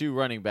those 2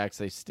 running backs,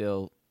 they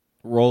still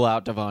roll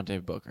out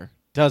Devontae Booker.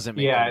 Doesn't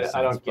make any sense.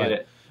 I don't get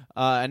it.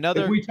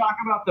 If we talk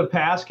about the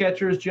pass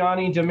catchers,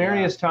 Johnny,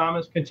 Demaryius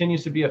Thomas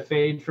continues to be a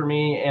fade for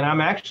me, and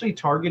I'm actually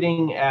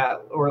targeting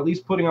or at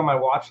least putting on my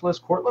watch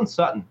list, Courtland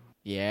Sutton.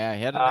 Yeah,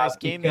 he had a nice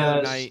game the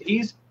other night.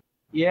 He's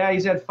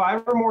had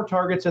 5 or more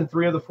targets in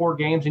 3 of the 4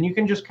 games, and you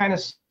can just kind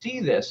of see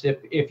this.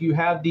 If you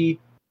have the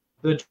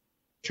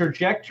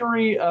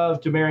trajectory of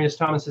Demaryius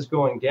Thomas is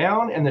going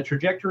down, and the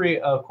trajectory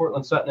of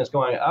Courtland Sutton is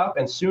going up,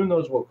 and soon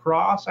those will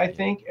cross, I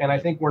think. And I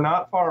think we're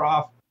not far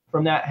off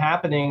from that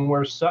happening,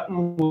 where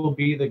Sutton will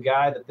be the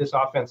guy that this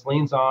offense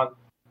leans on.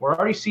 We're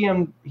already seeing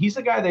him. He's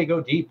the guy they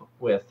go deep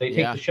with. They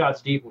take the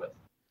shots deep with.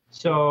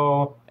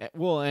 So,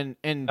 and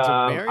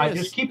Demaryius, I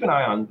just keep an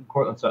eye on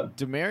Courtland Sutton.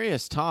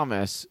 Demaryius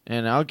Thomas,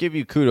 and I'll give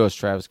you kudos,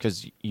 Travis,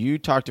 because you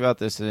talked about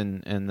this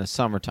in the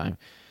summertime.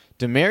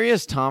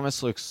 Demarius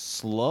Thomas looks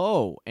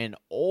slow and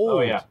old.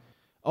 Oh, yeah.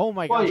 Oh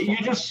my Well, gosh. you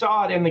just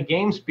saw it in the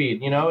game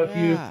speed.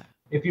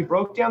 If you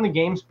broke down the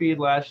game speed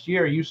last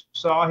year, you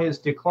saw his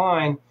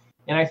decline.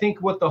 And I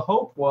think what the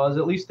hope was,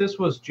 at least this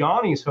was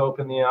Johnny's hope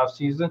in the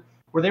offseason,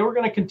 where they were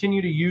going to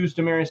continue to use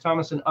Demarius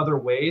Thomas in other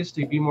ways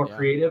to be more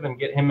creative and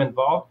get him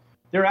involved.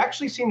 They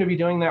actually seem to be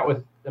doing that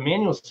with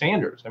Emmanuel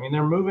Sanders. I mean,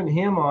 they're moving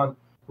him on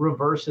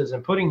reverses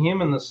and putting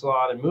him in the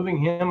slot and moving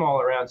him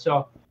all around.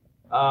 So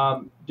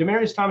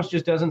Demarius Thomas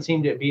just doesn't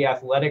seem to be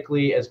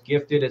athletically as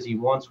gifted as he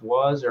once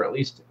was, or at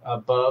least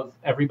above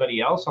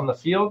everybody else on the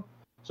field.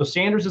 So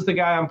Sanders is the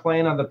guy I'm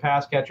playing on the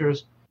pass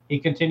catchers. He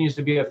continues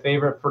to be a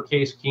favorite for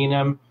Case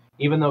Keenum,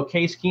 even though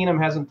Case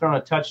Keenum hasn't thrown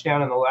a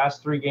touchdown in the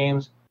last 3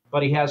 games,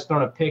 but he has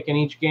thrown a pick in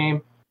each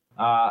game.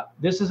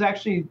 This is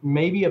actually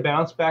maybe a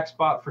bounce back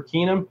spot for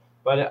Keenum,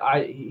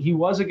 but he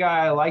was a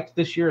guy I liked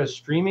this year as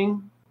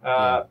streaming.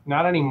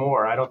 Not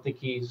anymore. I don't think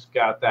he's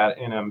got that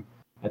in him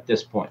at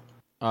this point.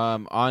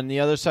 On the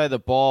other side of the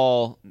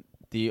ball,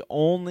 the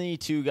only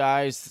 2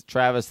 guys,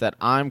 Travis, that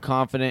I'm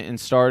confident in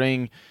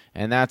starting,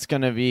 and that's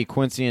going to be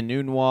Quincy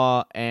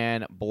Enunwa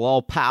and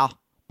Bilal Powell.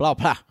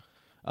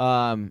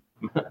 And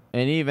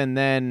even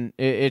then,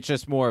 it's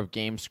just more of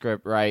game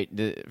script, right,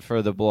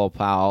 for the Bilal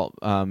Powell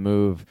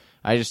move.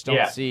 I just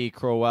don't see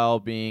Crowell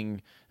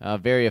being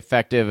very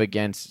effective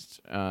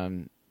against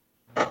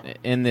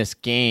in this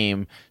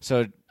game.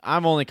 So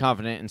I'm only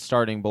confident in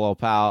starting Bilal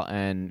Powell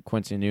and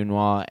Quincy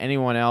Enunwa.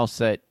 Anyone else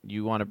that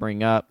you want to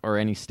bring up or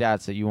any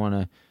stats that you want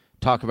to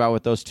talk about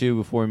with those 2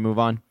 before we move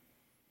on?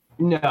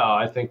 No,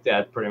 I think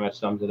that pretty much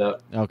sums it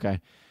up. Okay.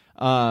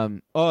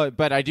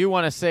 But I do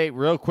want to say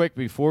real quick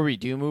before we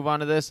do move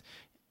on to this,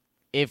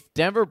 if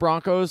Denver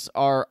Broncos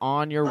are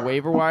on your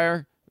waiver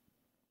wire,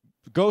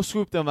 go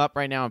swoop them up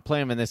right now and play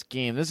them in this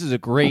game. This is a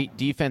great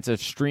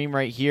defensive stream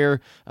right here.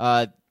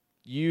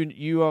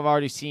 You have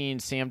already seen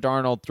Sam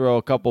Darnold throw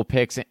a couple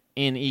picks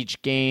in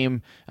each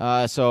game.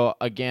 So,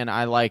 again,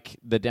 I like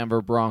the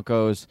Denver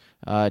Broncos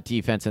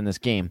defense in this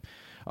game.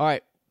 All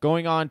right,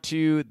 going on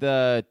to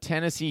the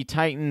Tennessee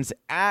Titans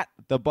at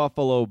the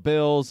Buffalo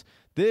Bills.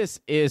 This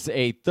is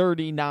a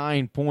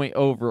 39-point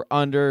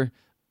over-under.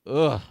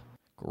 Ugh,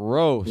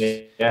 gross.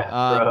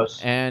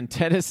 Gross. And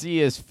Tennessee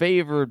is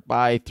favored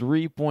by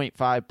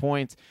 3.5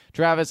 points.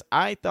 Travis,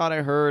 I thought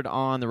I heard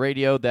on the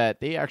radio that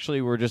they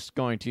actually were just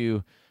going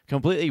to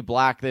completely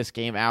black this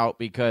game out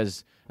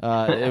because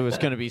it was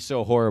going to be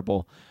so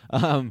horrible.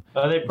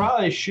 They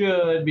probably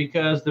should,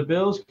 because the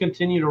Bills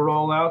continue to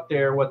roll out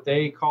there what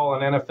they call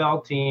an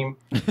NFL team,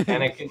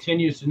 and it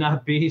continues to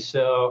not be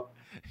so.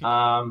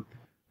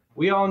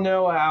 We all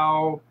know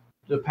how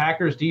the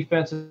Packers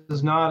defense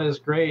is not as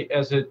great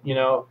as it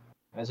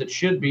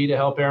should be to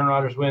help Aaron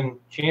Rodgers win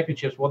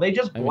championships. Well, they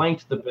just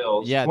blanked the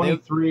Bills.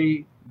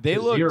 23-0.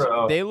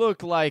 They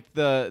looked like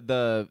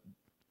the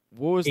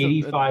what was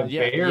 85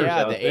 Bears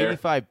out the there.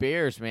 85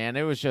 Bears, man.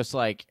 It was just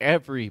like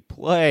every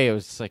play. It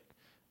was just like,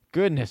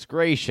 goodness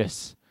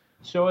gracious.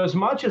 So as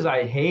much as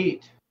I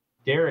hate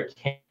Derrick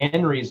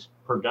Henry's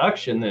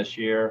production this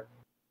year,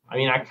 I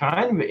mean, I'm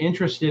kind of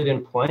interested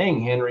in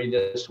playing Henry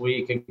this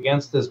week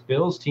against this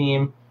Bills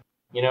team,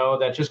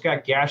 that just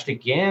got gashed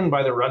again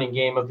by the running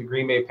game of the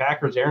Green Bay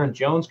Packers. Aaron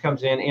Jones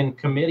comes in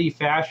committee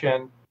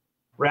fashion,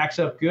 racks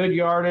up good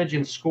yardage,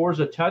 and scores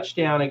a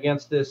touchdown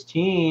against this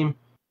team.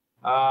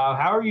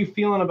 How are you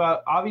feeling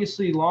about,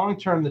 obviously,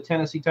 long-term, the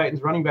Tennessee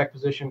Titans running back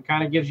position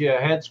kind of gives you a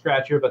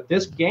head-scratcher, but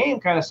this game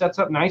kind of sets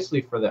up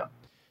nicely for them.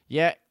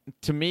 Yeah,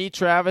 to me,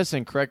 Travis,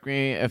 and correct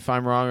me if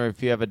I'm wrong or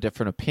if you have a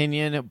different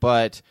opinion,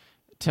 but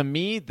to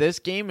me, this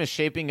game is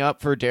shaping up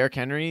for Derrick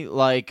Henry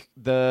like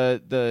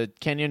the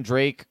Kenyon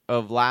Drake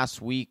of last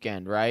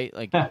weekend, right?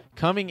 Like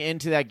coming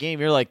into that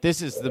game, you're like,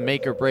 this is the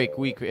make or break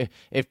week.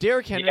 If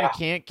Derrick Henry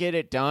can't get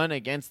it done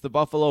against the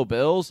Buffalo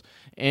Bills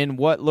in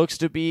what looks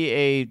to be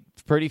a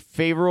pretty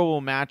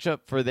favorable matchup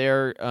for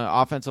their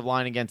offensive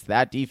line against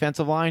that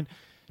defensive line,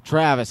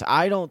 Travis,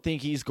 I don't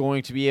think he's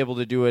going to be able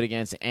to do it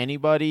against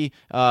anybody,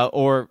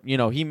 or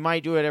he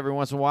might do it every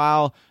once in a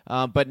while,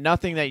 but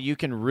nothing that you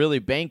can really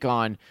bank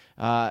on.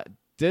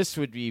 This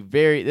would be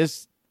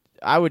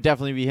I would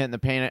definitely be hitting the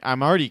panic.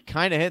 I'm already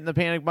kind of hitting the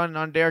panic button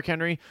on Derrick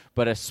Henry,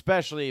 but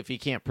especially if he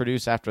can't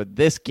produce after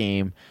this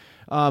game.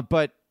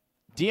 But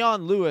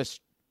Dion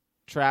Lewis,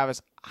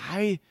 Travis,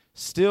 I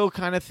still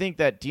kind of think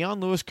that Dion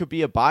Lewis could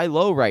be a buy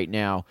low right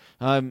now.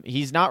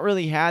 He's not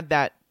really had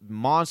that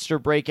monster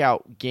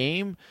breakout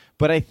game,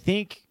 but I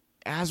think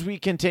as we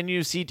continue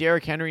to see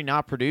Derrick Henry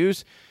not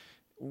produce,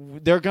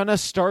 they're gonna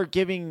start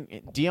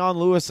giving Dion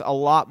Lewis a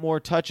lot more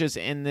touches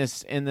in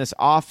this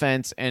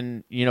offense.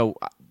 And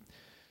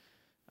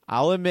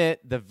I'll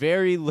admit, the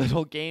very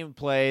little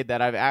gameplay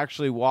that I've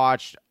actually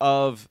watched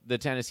of the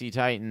Tennessee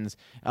Titans,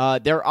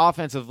 their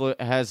offense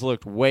has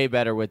looked way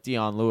better with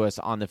Dion Lewis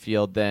on the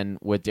field than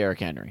with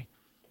Derrick Henry.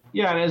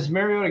 Yeah, and as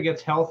Mariota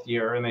gets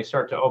healthier and they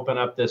start to open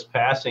up this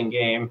passing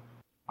game,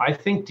 I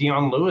think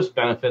Dion Lewis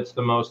benefits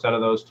the most out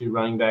of those 2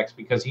 running backs,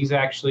 because he's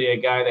actually a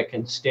guy that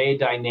can stay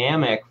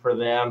dynamic for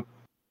them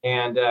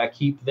and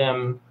keep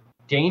them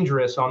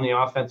dangerous on the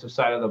offensive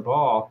side of the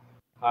ball.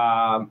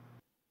 And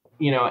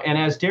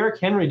as Derrick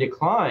Henry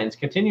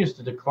continues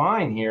to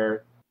decline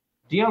here,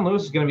 Dion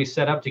Lewis is going to be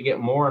set up to get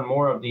more and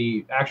more of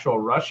the actual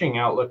rushing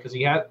outlook because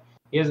he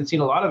hasn't seen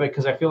a lot of it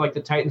because I feel like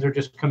the Titans are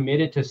just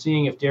committed to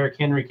seeing if Derrick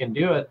Henry can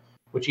do it,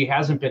 which he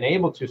hasn't been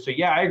able to. So,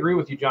 yeah, I agree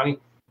with you, Johnny.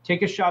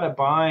 Take a shot at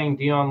buying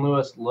Dion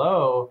Lewis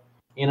low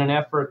in an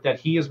effort that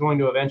he is going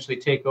to eventually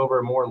take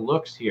over more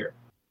looks here.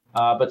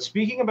 But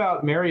speaking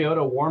about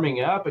Mariota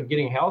warming up and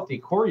getting healthy,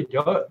 Corey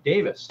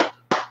Davis,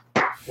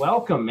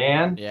 welcome,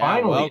 man. Yeah,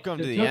 Finally. welcome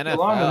to the NFL.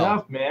 Long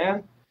enough,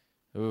 man.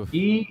 Oof.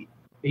 He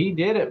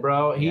did it,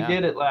 bro. He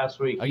did it last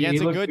week.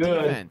 Against he a good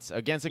defense.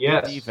 Against a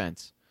good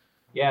defense.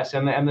 Yes,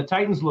 and the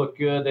Titans look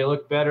good. They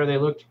look better. They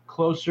looked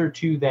closer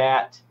to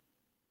that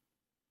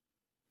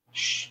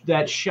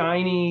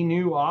shiny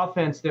new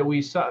offense that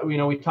we saw.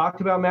 We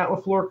talked about Matt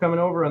LaFleur coming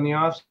over in the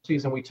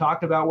offseason. We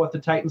talked about what the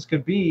Titans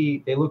could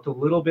be. They looked a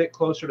little bit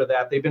closer to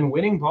that. They've been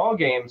winning ball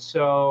games.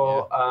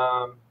 So,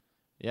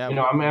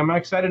 I'm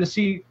excited to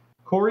see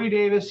Corey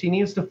Davis. He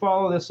needs to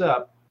follow this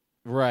up.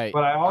 Right.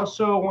 But I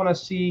also want to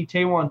see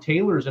Taywan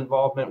Taylor's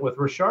involvement with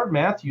Rashard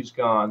Matthews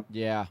gone.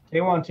 Yeah.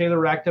 Taywan Taylor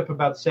racked up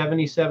about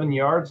 77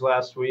 yards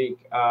last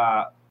week.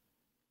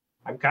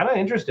 I'm kind of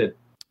interested.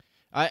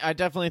 I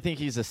definitely think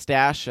he's a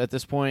stash at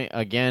this point.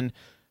 Again,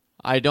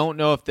 I don't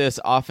know if this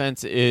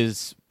offense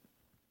is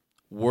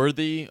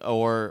worthy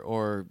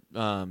or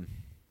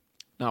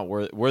not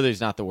worthy. Worthy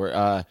is not the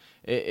word.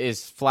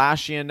 Is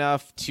flashy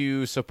enough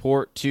to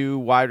support two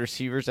wide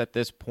receivers at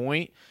this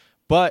point,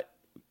 but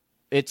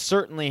it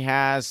certainly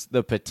has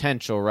the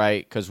potential,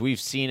 right? Because we've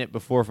seen it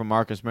before from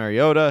Marcus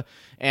Mariota,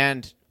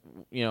 and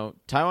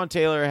Taywan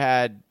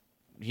Taylor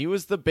he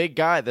was the big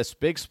guy, this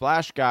big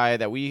splash guy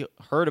that we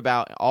heard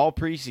about all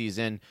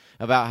preseason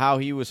about how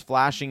he was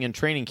flashing in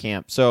training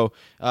camp. So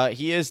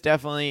he is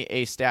definitely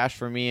a stash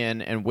for me,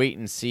 and wait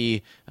and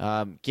see.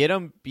 Get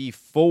him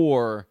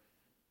before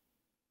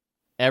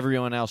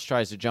everyone else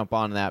tries to jump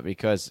on that,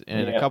 because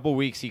in a couple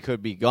weeks he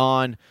could be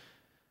gone.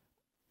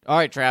 All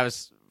right,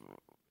 Travis.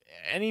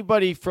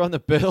 Anybody from the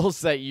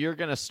Bills that you're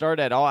going to start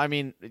at all? I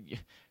mean,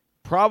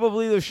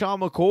 probably LeSean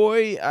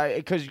McCoy,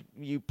 because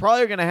you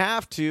probably are going to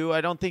have to.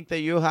 I don't think that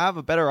you'll have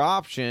a better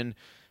option,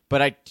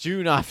 but I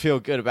do not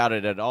feel good about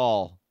it at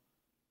all.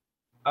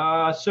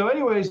 So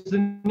anyways, the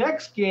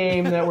next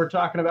game that we're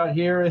talking about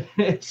here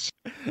is,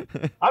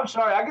 I'm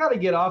sorry, I got to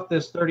get off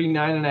this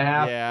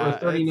 39.5 or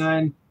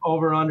 39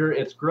 over under.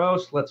 It's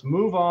gross. Let's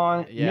move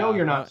on. Yeah, no,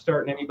 you're not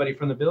starting anybody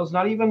from the Bills,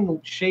 not even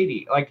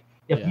Shady.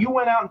 If you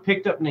went out and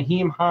picked up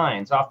Nyheim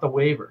Hines off the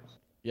waivers,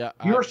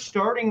 you're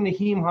starting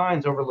Nyheim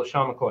Hines over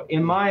LeSean McCoy,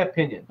 in my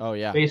opinion. Oh,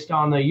 yeah. Based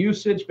on the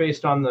usage,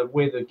 based on the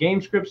way the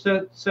game script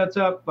sets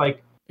up.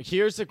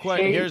 Here's a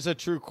here's a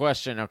true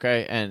question,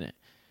 okay? And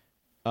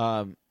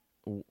all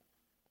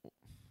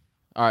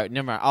right,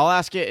 never mind. I'll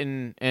ask it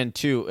in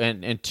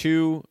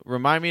two.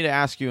 Remind me to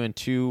ask you in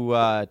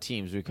two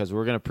teams, because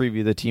we're going to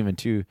preview the team in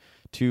two.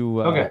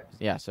 Okay.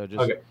 Yeah. So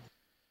just. Okay.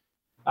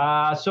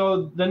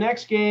 So the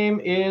next game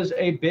is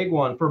a big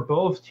one for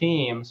both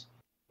teams,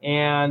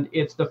 and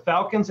it's the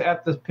Falcons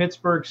at the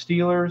Pittsburgh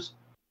Steelers.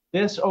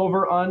 This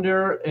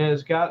over-under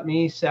has got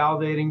me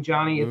salivating,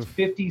 Johnny. It's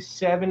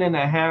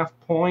 57.5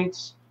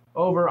 points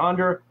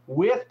over-under,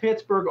 with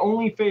Pittsburgh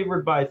only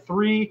favored by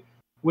 3,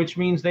 which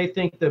means they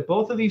think that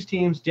both of these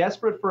teams,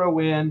 desperate for a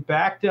win,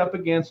 backed up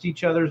against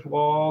each other's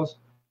walls,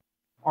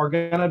 are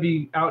going to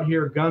be out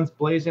here guns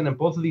blazing, and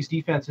both of these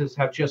defenses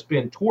have just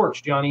been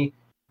torched, Johnny,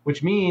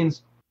 which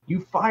means you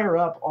fire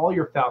up all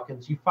your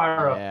Falcons, you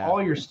fire up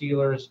all your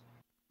Steelers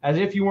as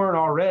if you weren't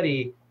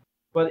already.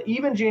 But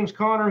even James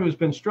Conner, who's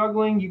been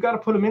struggling, you got to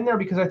put him in there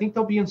because I think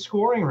they'll be in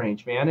scoring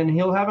range, man, and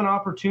he'll have an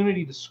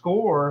opportunity to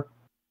score.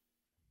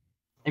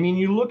 I mean,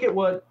 you look at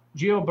what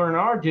Gio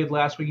Bernard did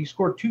last week. He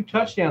scored 2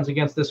 touchdowns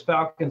against this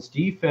Falcons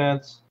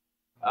defense.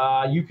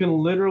 You can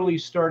literally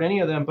start any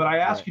of them. But I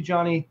ask you,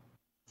 Johnny,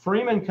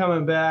 Freeman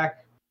coming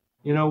back,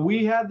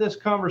 we had this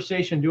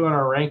conversation doing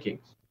our rankings.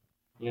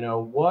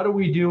 What do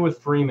we do with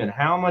Freeman?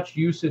 How much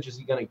usage is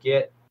he going to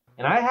get?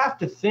 And I have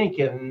to think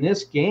in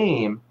this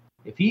game,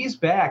 if he's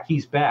back,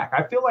 he's back.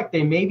 I feel like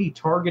they maybe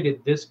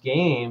targeted this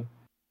game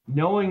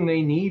knowing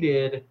they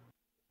needed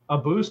a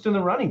boost in the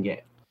running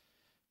game.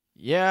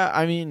 Yeah,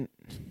 I mean,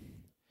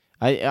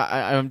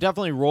 I'm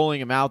definitely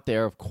rolling him out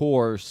there, of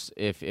course,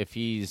 if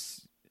he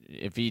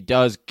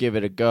does give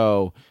it a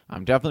go.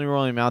 I'm definitely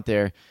rolling him out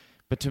there.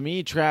 But to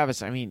me,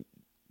 Travis, I mean,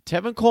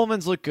 Tevin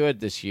Coleman's looked good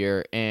this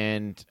year,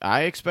 and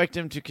I expect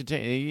him to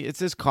continue. It's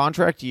his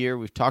contract year.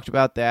 We've talked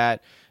about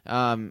that.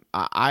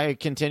 I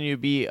continue to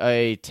be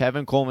a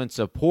Tevin Coleman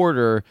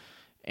supporter,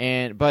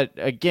 but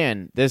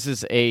again, this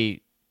is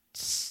a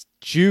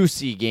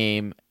juicy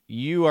game.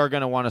 You are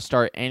going to want to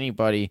start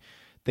anybody.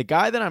 The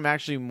guy that I'm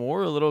actually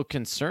a little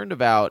concerned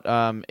about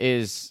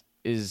is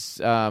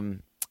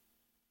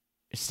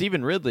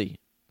Stephen Ridley,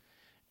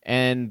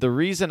 and the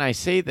reason I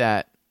say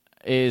that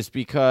is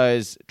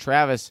because,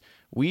 Travis,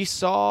 we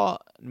saw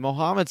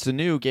Mohamed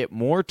Sanu get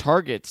more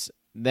targets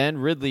than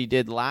Ridley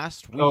did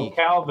last week. Oh,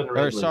 Calvin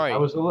Ridley. sorry. I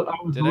was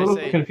a Did I little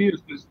say-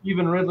 confused because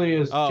Stephen Ridley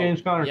is Oh,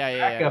 James Conner's yeah.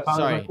 backup. I was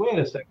Sorry. like, wait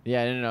a second.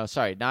 Yeah, no,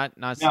 sorry, not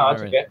No, Stephen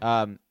that's Ridley.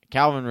 okay.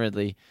 Calvin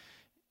Ridley.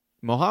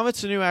 Mohamed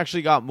Sanu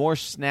actually got more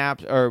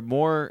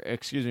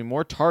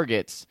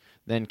targets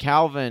than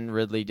Calvin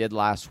Ridley did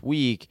last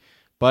week.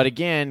 But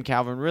again,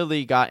 Calvin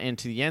Ridley got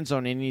into the end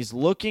zone, and he's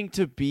looking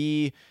to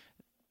be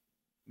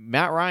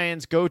Matt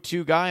Ryan's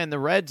go-to guy in the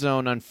red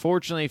zone.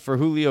 Unfortunately for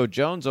Julio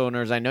Jones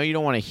owners, I know you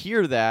don't want to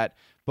hear that,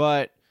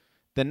 but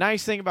the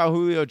nice thing about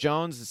Julio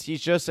Jones is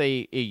he's just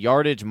a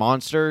yardage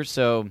monster.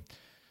 So,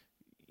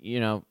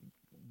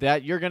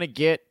 that you're going to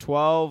get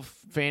 12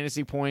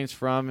 fantasy points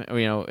from,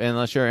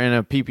 unless you're in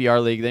a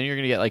PPR league, then you're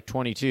going to get like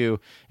 22.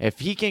 If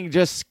he can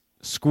just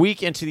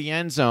squeak into the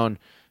end zone,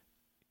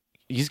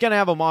 he's going to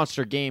have a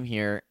monster game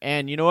here.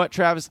 And you know what,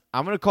 Travis?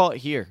 I'm going to call it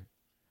here.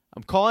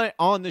 I'm calling it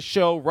on the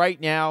show right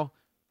now.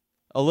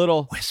 A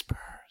little Whispers.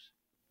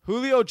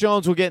 Julio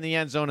Jones will get in the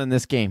end zone in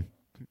this game.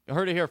 You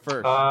heard it here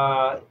first.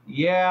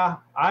 Yeah,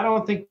 I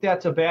don't think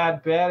that's a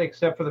bad bet,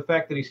 except for the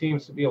fact that he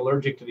seems to be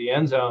allergic to the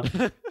end zone.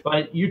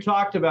 But you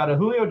talked about it.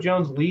 Julio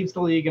Jones leads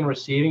the league in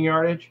receiving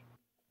yardage.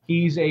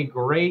 He's a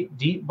great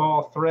deep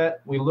ball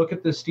threat. We look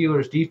at the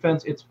Steelers'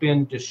 defense. It's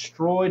been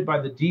destroyed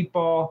by the deep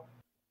ball.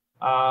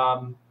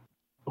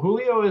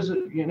 Julio is,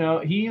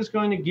 he is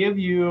going to give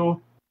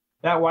you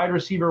that wide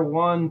receiver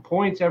 1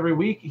 points every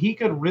week. He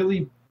could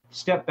really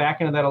step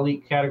back into that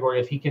elite category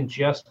if he can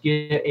just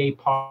get a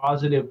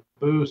positive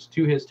boost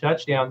to his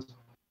touchdowns.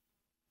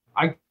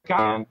 I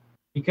got him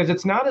because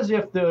it's not as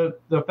if the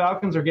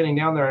Falcons are getting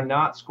down there and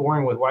not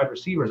scoring with wide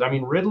receivers. I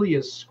mean, Ridley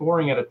is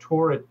scoring at a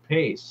torrid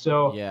pace.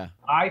 So yeah.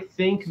 I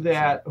think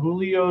that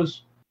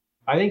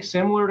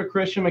similar to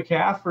Christian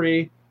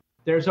McCaffrey,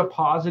 there's a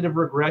positive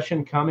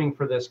regression coming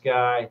for this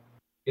guy.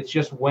 It's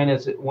just when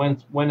it's going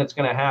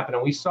to happen.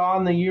 And we saw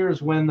in the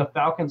years when the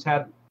Falcons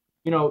had,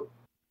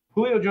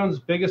 Julio Jones'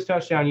 biggest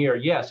touchdown year.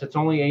 Yes, it's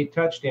only 8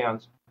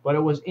 touchdowns, but it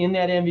was in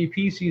that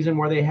MVP season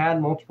where they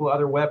had multiple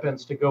other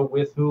weapons to go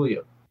with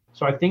Julio.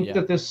 So I think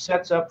that this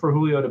sets up for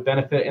Julio to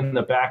benefit in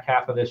the back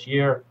half of this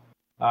year.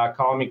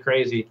 Calling me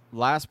crazy.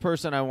 Last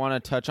person I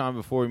want to touch on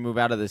before we move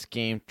out of this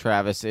game,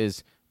 Travis,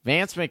 is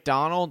Vance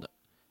McDonald.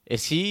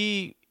 Is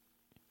he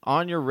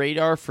on your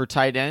radar for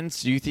tight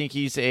ends? Do you think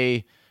he's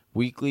a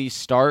weekly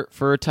start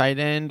for a tight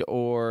end,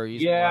 or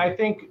I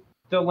think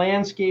the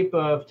landscape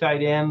of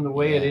tight end, the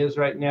way it is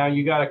right now,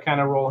 you got to kind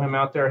of roll him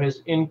out there.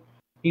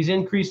 He's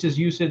increased his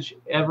usage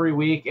every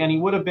week, and he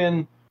would have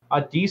been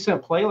a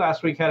decent play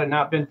last week had it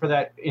not been for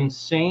that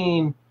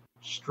insane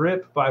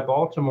strip by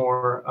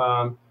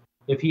Baltimore.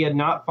 If he had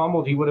not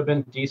fumbled, he would have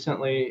been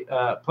decently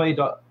played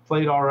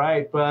all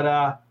right. But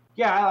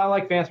I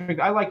like Vance McDonald.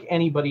 I like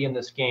anybody in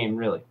this game,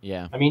 really.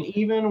 Yeah. I mean,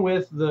 even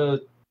with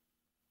the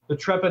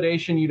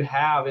trepidation you'd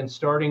have in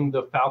starting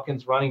the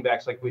Falcons running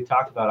backs like we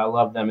talked about, I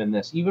love them in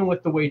this. Even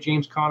with the way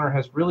James Conner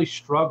has really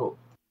struggled.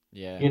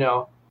 Yeah.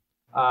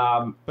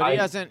 But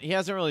he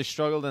hasn't really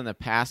struggled in the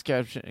pass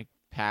catching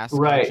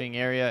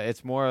area.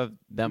 It's more of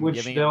them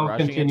giving him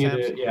rushing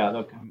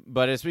attempts.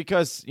 But it's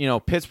because,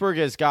 Pittsburgh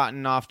has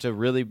gotten off to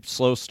really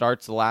slow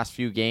starts the last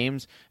few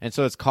games, and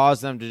so it's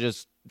caused them to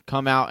just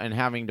come out and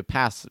having to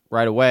pass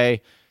right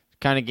away.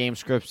 Kind of game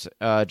scripts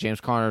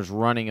James Conner's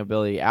running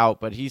ability out,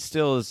 but he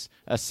still is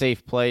a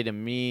safe play to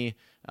me.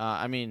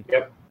 I'm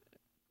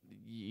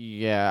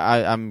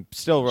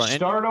still running.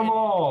 Start them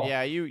all.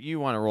 Yeah, you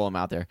want to roll them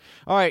out there.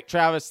 All right,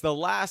 Travis, the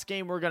last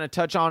game we're going to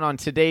touch on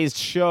today's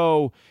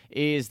show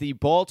is the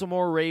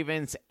Baltimore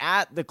Ravens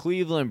at the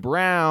Cleveland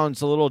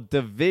Browns, a little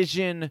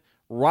division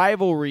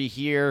rivalry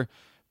here.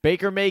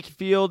 Baker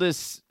Mayfield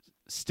is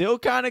still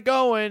kind of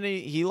going.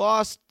 He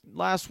lost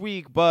last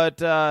week,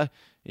 but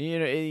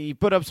he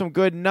put up some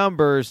good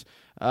numbers.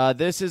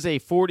 This is a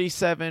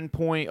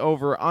 47-point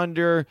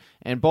over-under,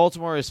 and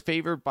Baltimore is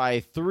favored by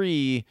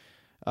 3.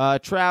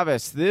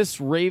 Travis, this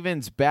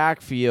Ravens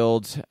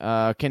backfield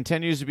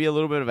continues to be a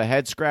little bit of a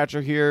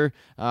head-scratcher here.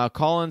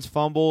 Collins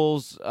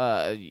fumbles.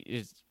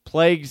 It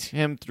plagues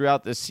him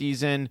throughout the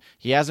season.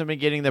 He hasn't been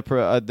getting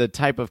the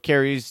type of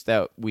carries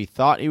that we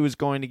thought he was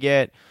going to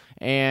get.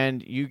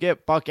 And you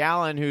get Buck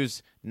Allen,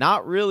 who's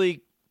not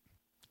really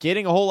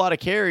getting a whole lot of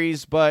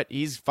carries, but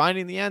he's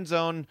finding the end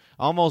zone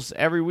almost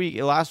every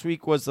week. Last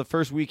week was the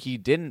first week he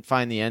didn't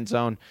find the end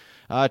zone.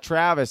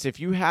 Travis, if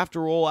you have to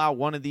roll out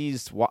one of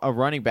these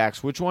running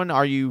backs, which one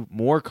are you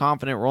more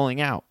confident rolling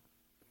out?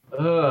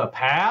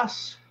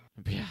 Pass.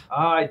 Yeah.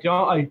 I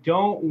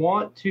don't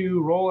want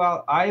to roll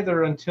out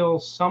either until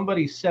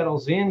somebody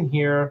settles in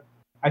here.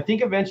 I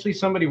think eventually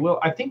somebody will.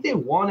 I think they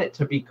want it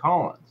to be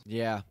Collins.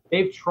 Yeah.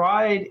 They've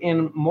tried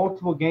in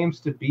multiple games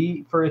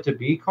for it to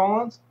be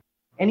Collins,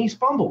 and he's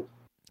fumbled.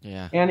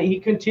 Yeah. And he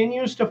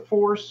continues to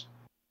force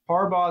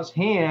Harbaugh's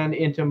hand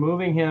into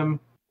moving him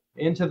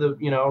into the,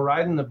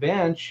 riding the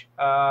bench.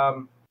 I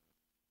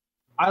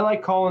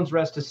like Collins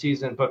rest of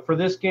season, but for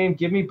this game,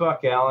 give me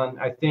Buck Allen.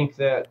 I think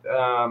that,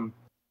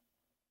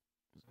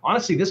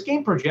 honestly, this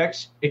game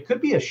projects, it could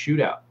be a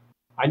shootout.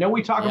 I know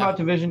we talk Yeah. about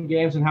division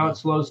games and how it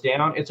slows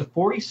down. It's a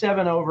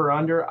 47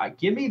 over/under.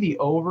 Give me the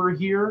over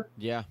here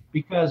Yeah.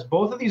 because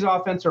both of these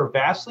offenses are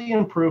vastly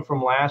improved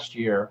from last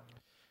year,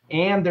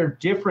 and they're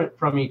different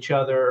from each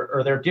other,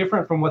 or they're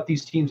different from what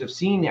these teams have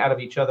seen out of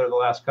each other the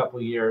last couple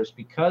of years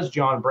because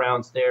John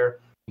Brown's there,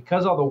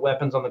 because all the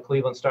weapons on the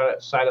Cleveland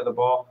side of the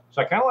ball.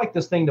 So I kind of like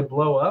this thing to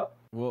blow up.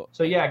 Well,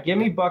 So, yeah, give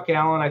me Buck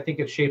Allen. I think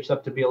it shapes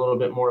up to be a little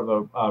bit more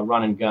of a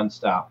run and gun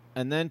style.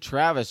 and then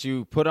Travis,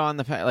 you put on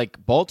the fact like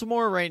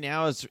Baltimore right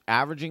now is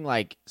averaging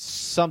like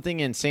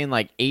something insane,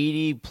 like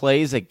 80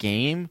 plays a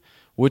game,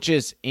 which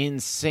is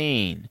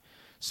insane.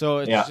 So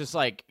it's Yeah. just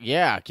like,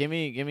 yeah, give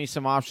me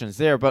some options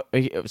there. But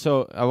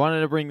so I wanted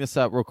to bring this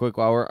up real quick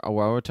while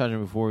we're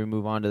touching before we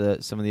move on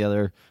to some of the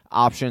other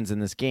options in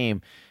this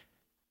game.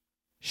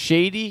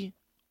 Shady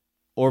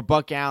or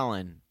Buck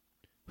Allen,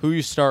 who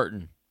you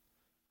starting?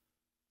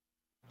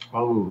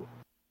 Oh,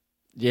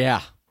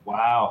 Yeah,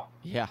 wow.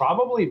 yeah.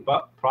 Probably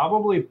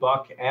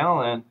Buck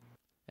Allen.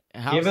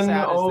 How Given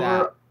sad the is over-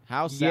 that?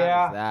 How sad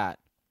Yeah. is that?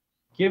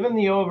 Given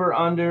the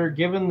over/under,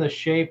 given the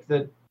shape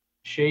that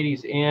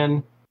Shady's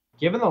in,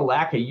 given the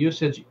lack of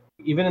usage,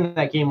 even in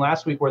that game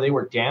last week where they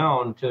were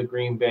down to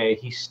Green Bay,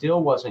 he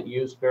still wasn't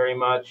used very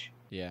much.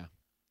 Yeah.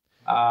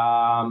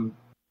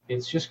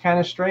 It's just kind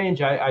of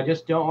strange. I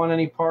just don't want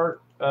any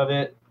part of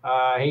it.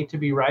 I hate to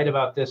be right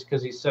about this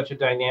because he's such a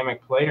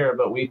dynamic player,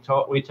 but we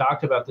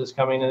talked about this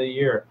coming into the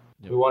year.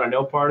 Yep. We want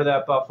no part of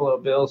that Buffalo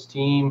Bills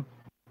team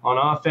on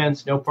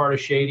offense, no part of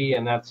Shady,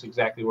 and that's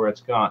exactly where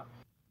it's gone.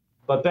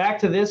 But back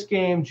to this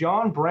game,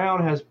 John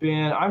Brown has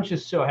been – I'm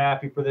just so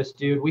happy for this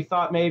dude. We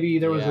thought maybe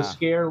there was Yeah. a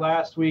scare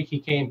last week. He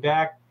came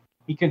back.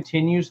 He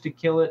continues to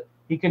kill it.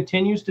 He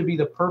continues to be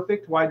the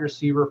perfect wide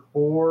receiver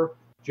for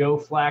Joe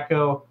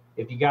Flacco.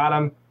 If you got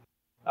him,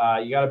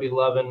 you got to be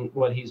loving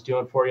what he's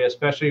doing for you,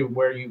 especially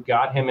where you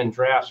got him in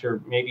drafts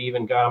or maybe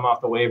even got him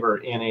off the waiver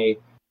in a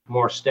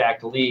more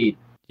stacked lead.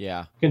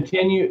 Yeah.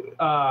 Continuing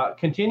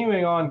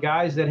on,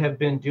 guys that have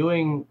been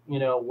doing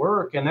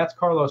work, and that's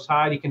Carlos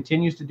Hyde. He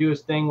continues to do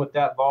his thing with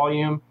that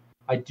volume.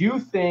 I do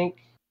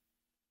think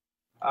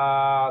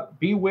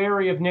be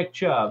wary of Nick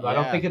Chubb. I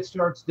don't Yeah. think it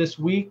starts this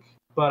week,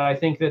 but I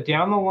think that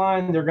down the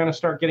line they're going to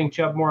start getting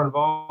Chubb more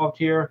involved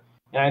here.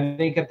 And I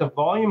think at the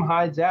volume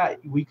Hyde's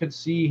at, we could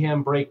see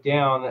him break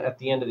down at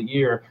the end of the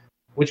year,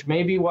 which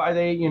may be why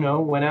they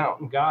went out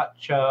and got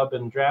Chubb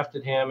and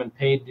drafted him and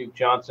paid Duke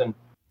Johnson.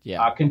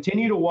 Yeah.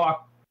 Continue to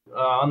walk.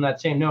 On that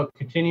same note,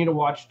 continue to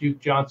watch Duke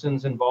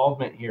Johnson's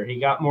involvement here. He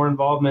got more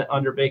involvement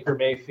under Baker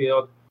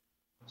Mayfield.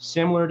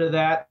 Similar to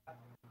that,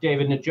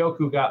 David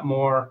Njoku got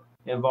more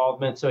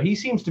involvement. So he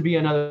seems to be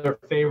another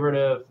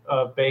favorite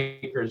of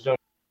Baker's.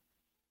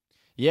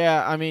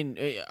 Yeah, I mean,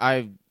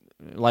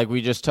 like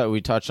we just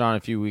we touched on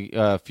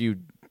a few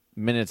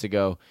minutes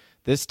ago.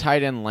 This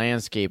tight end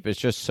landscape is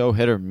just so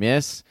hit or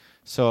miss.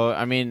 So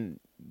I mean,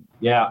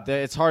 Yeah.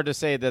 it's hard to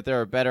say that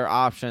there are better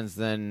options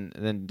than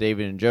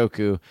David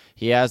Njoku.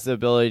 He has the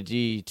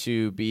ability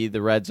to be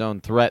the red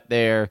zone threat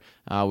there.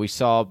 We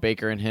saw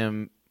Baker and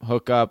him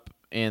hook up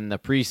in the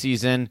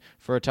preseason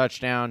for a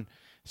touchdown.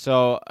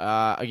 So,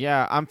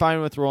 yeah, I'm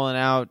fine with rolling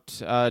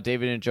out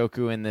David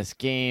Njoku in this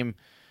game.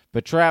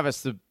 But,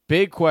 Travis, the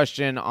big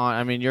question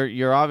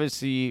you're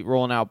obviously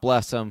rolling out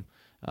Blessum,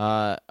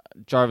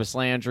 Jarvis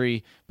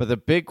Landry, but the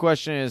big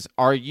question is,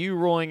 are you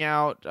rolling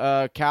out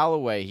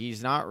Callaway?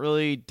 He's not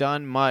really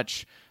done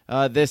much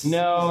this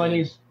No, season.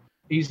 and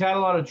he's had a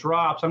lot of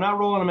drops. I'm not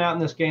rolling him out in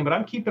this game, but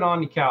I'm keeping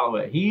on to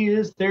Callaway. He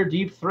is their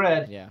deep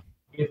threat. Yeah.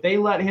 If they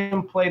let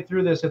him play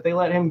through this, if they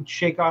let him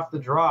shake off the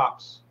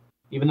drops,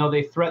 even though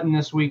they threatened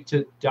this week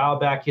to dial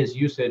back his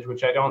usage,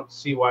 which I don't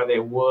see why they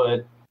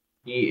would,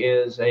 he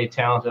is a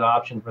talented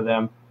option for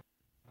them.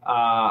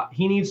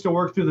 He needs to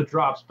work through the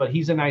drops, but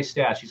he's a nice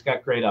stash. He's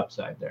got great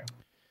upside there.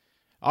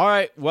 All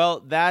right,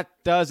 well, that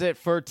does it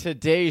for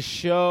today's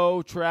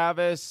show,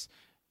 Travis.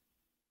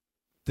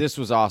 This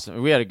was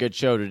awesome. We had a good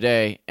show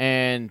today.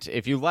 And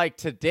if you like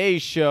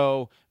today's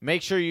show,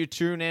 make sure you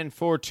tune in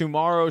for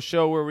tomorrow's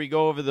show where we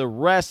go over the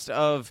rest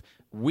of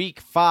Week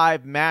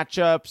 5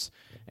 matchups.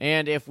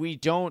 And if we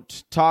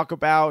don't talk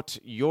about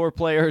your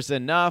players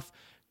enough,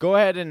 go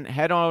ahead and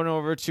head on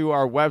over to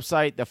our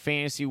website,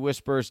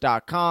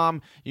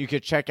 thefantasywhispers.com. You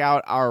could check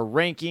out our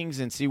rankings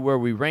and see where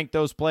we rank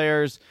those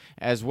players,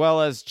 as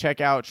well as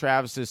check out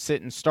Travis's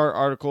sit and start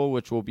article,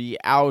 which will be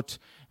out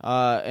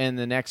in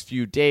the next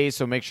few days.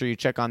 So make sure you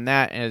check on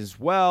that as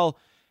well.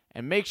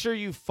 And make sure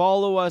you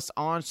follow us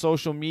on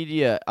social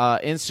media.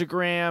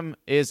 Instagram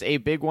is a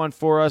big one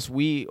for us.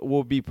 We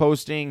will be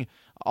posting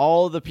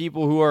all the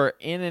people who are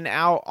in and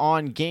out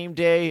on game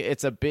day.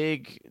 It's a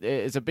big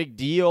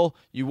deal.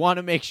 You want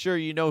to make sure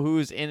you know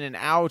who's in and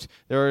out.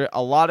 There are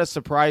a lot of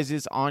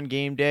surprises on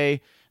game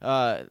day.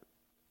 Talking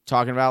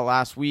about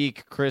last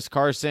week, Chris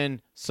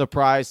Carson,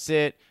 surprise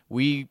sit.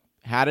 We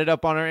had it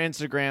up on our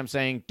Instagram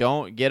saying,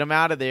 don't get him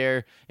out of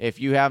there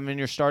if you have him in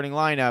your starting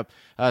lineup.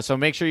 So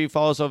make sure you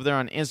follow us over there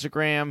on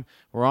Instagram.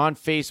 We're on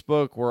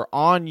Facebook. We're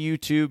on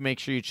YouTube. Make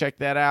sure you check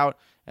that out,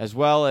 as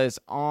well as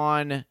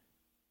on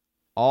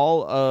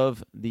all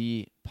of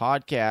the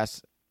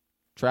podcasts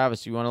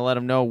Travis, you want to let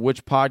them know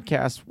which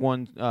podcast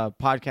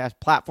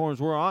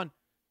platforms we're on?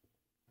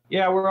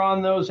 Yeah, we're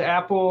on those the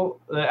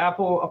Apple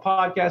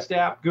podcast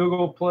app,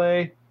 Google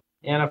Play,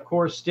 and of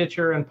course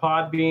Stitcher and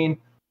Podbean.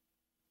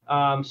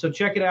 So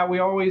check it out. We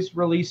always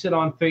release it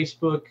on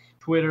Facebook,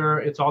 Twitter.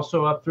 It's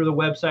also up through the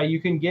website. You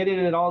can get it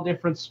at all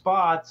different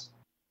spots.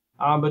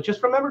 But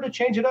just remember to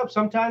change it up.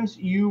 Sometimes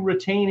you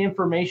retain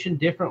information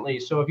differently.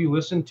 So if you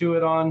listen to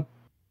it on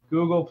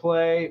Google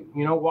Play,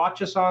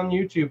 watch us on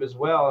YouTube as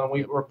well.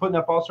 And we're putting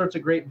up all sorts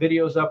of great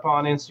videos up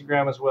on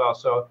Instagram as well.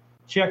 So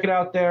check it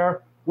out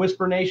there.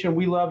 Whisper Nation,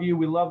 we love you.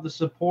 We love the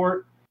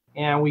support.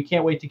 And we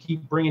can't wait to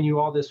keep bringing you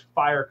all this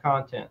fire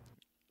content.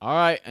 All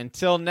right.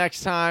 Until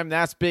next time,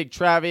 that's Big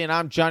Travie, and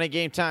I'm Johnny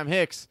Game Time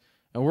Hicks.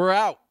 And we're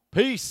out.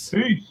 Peace.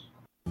 Peace.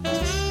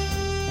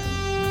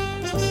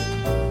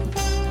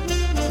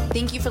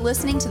 Thank you for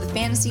listening to the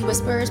Fantasy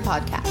Whisperers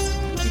podcast.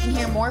 You can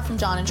hear more from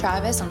John and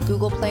Travis on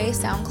Google Play,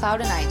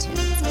 SoundCloud, and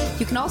iTunes.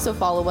 You can also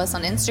follow us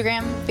on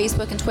Instagram,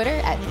 Facebook, and Twitter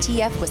at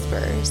TF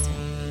Whisperers.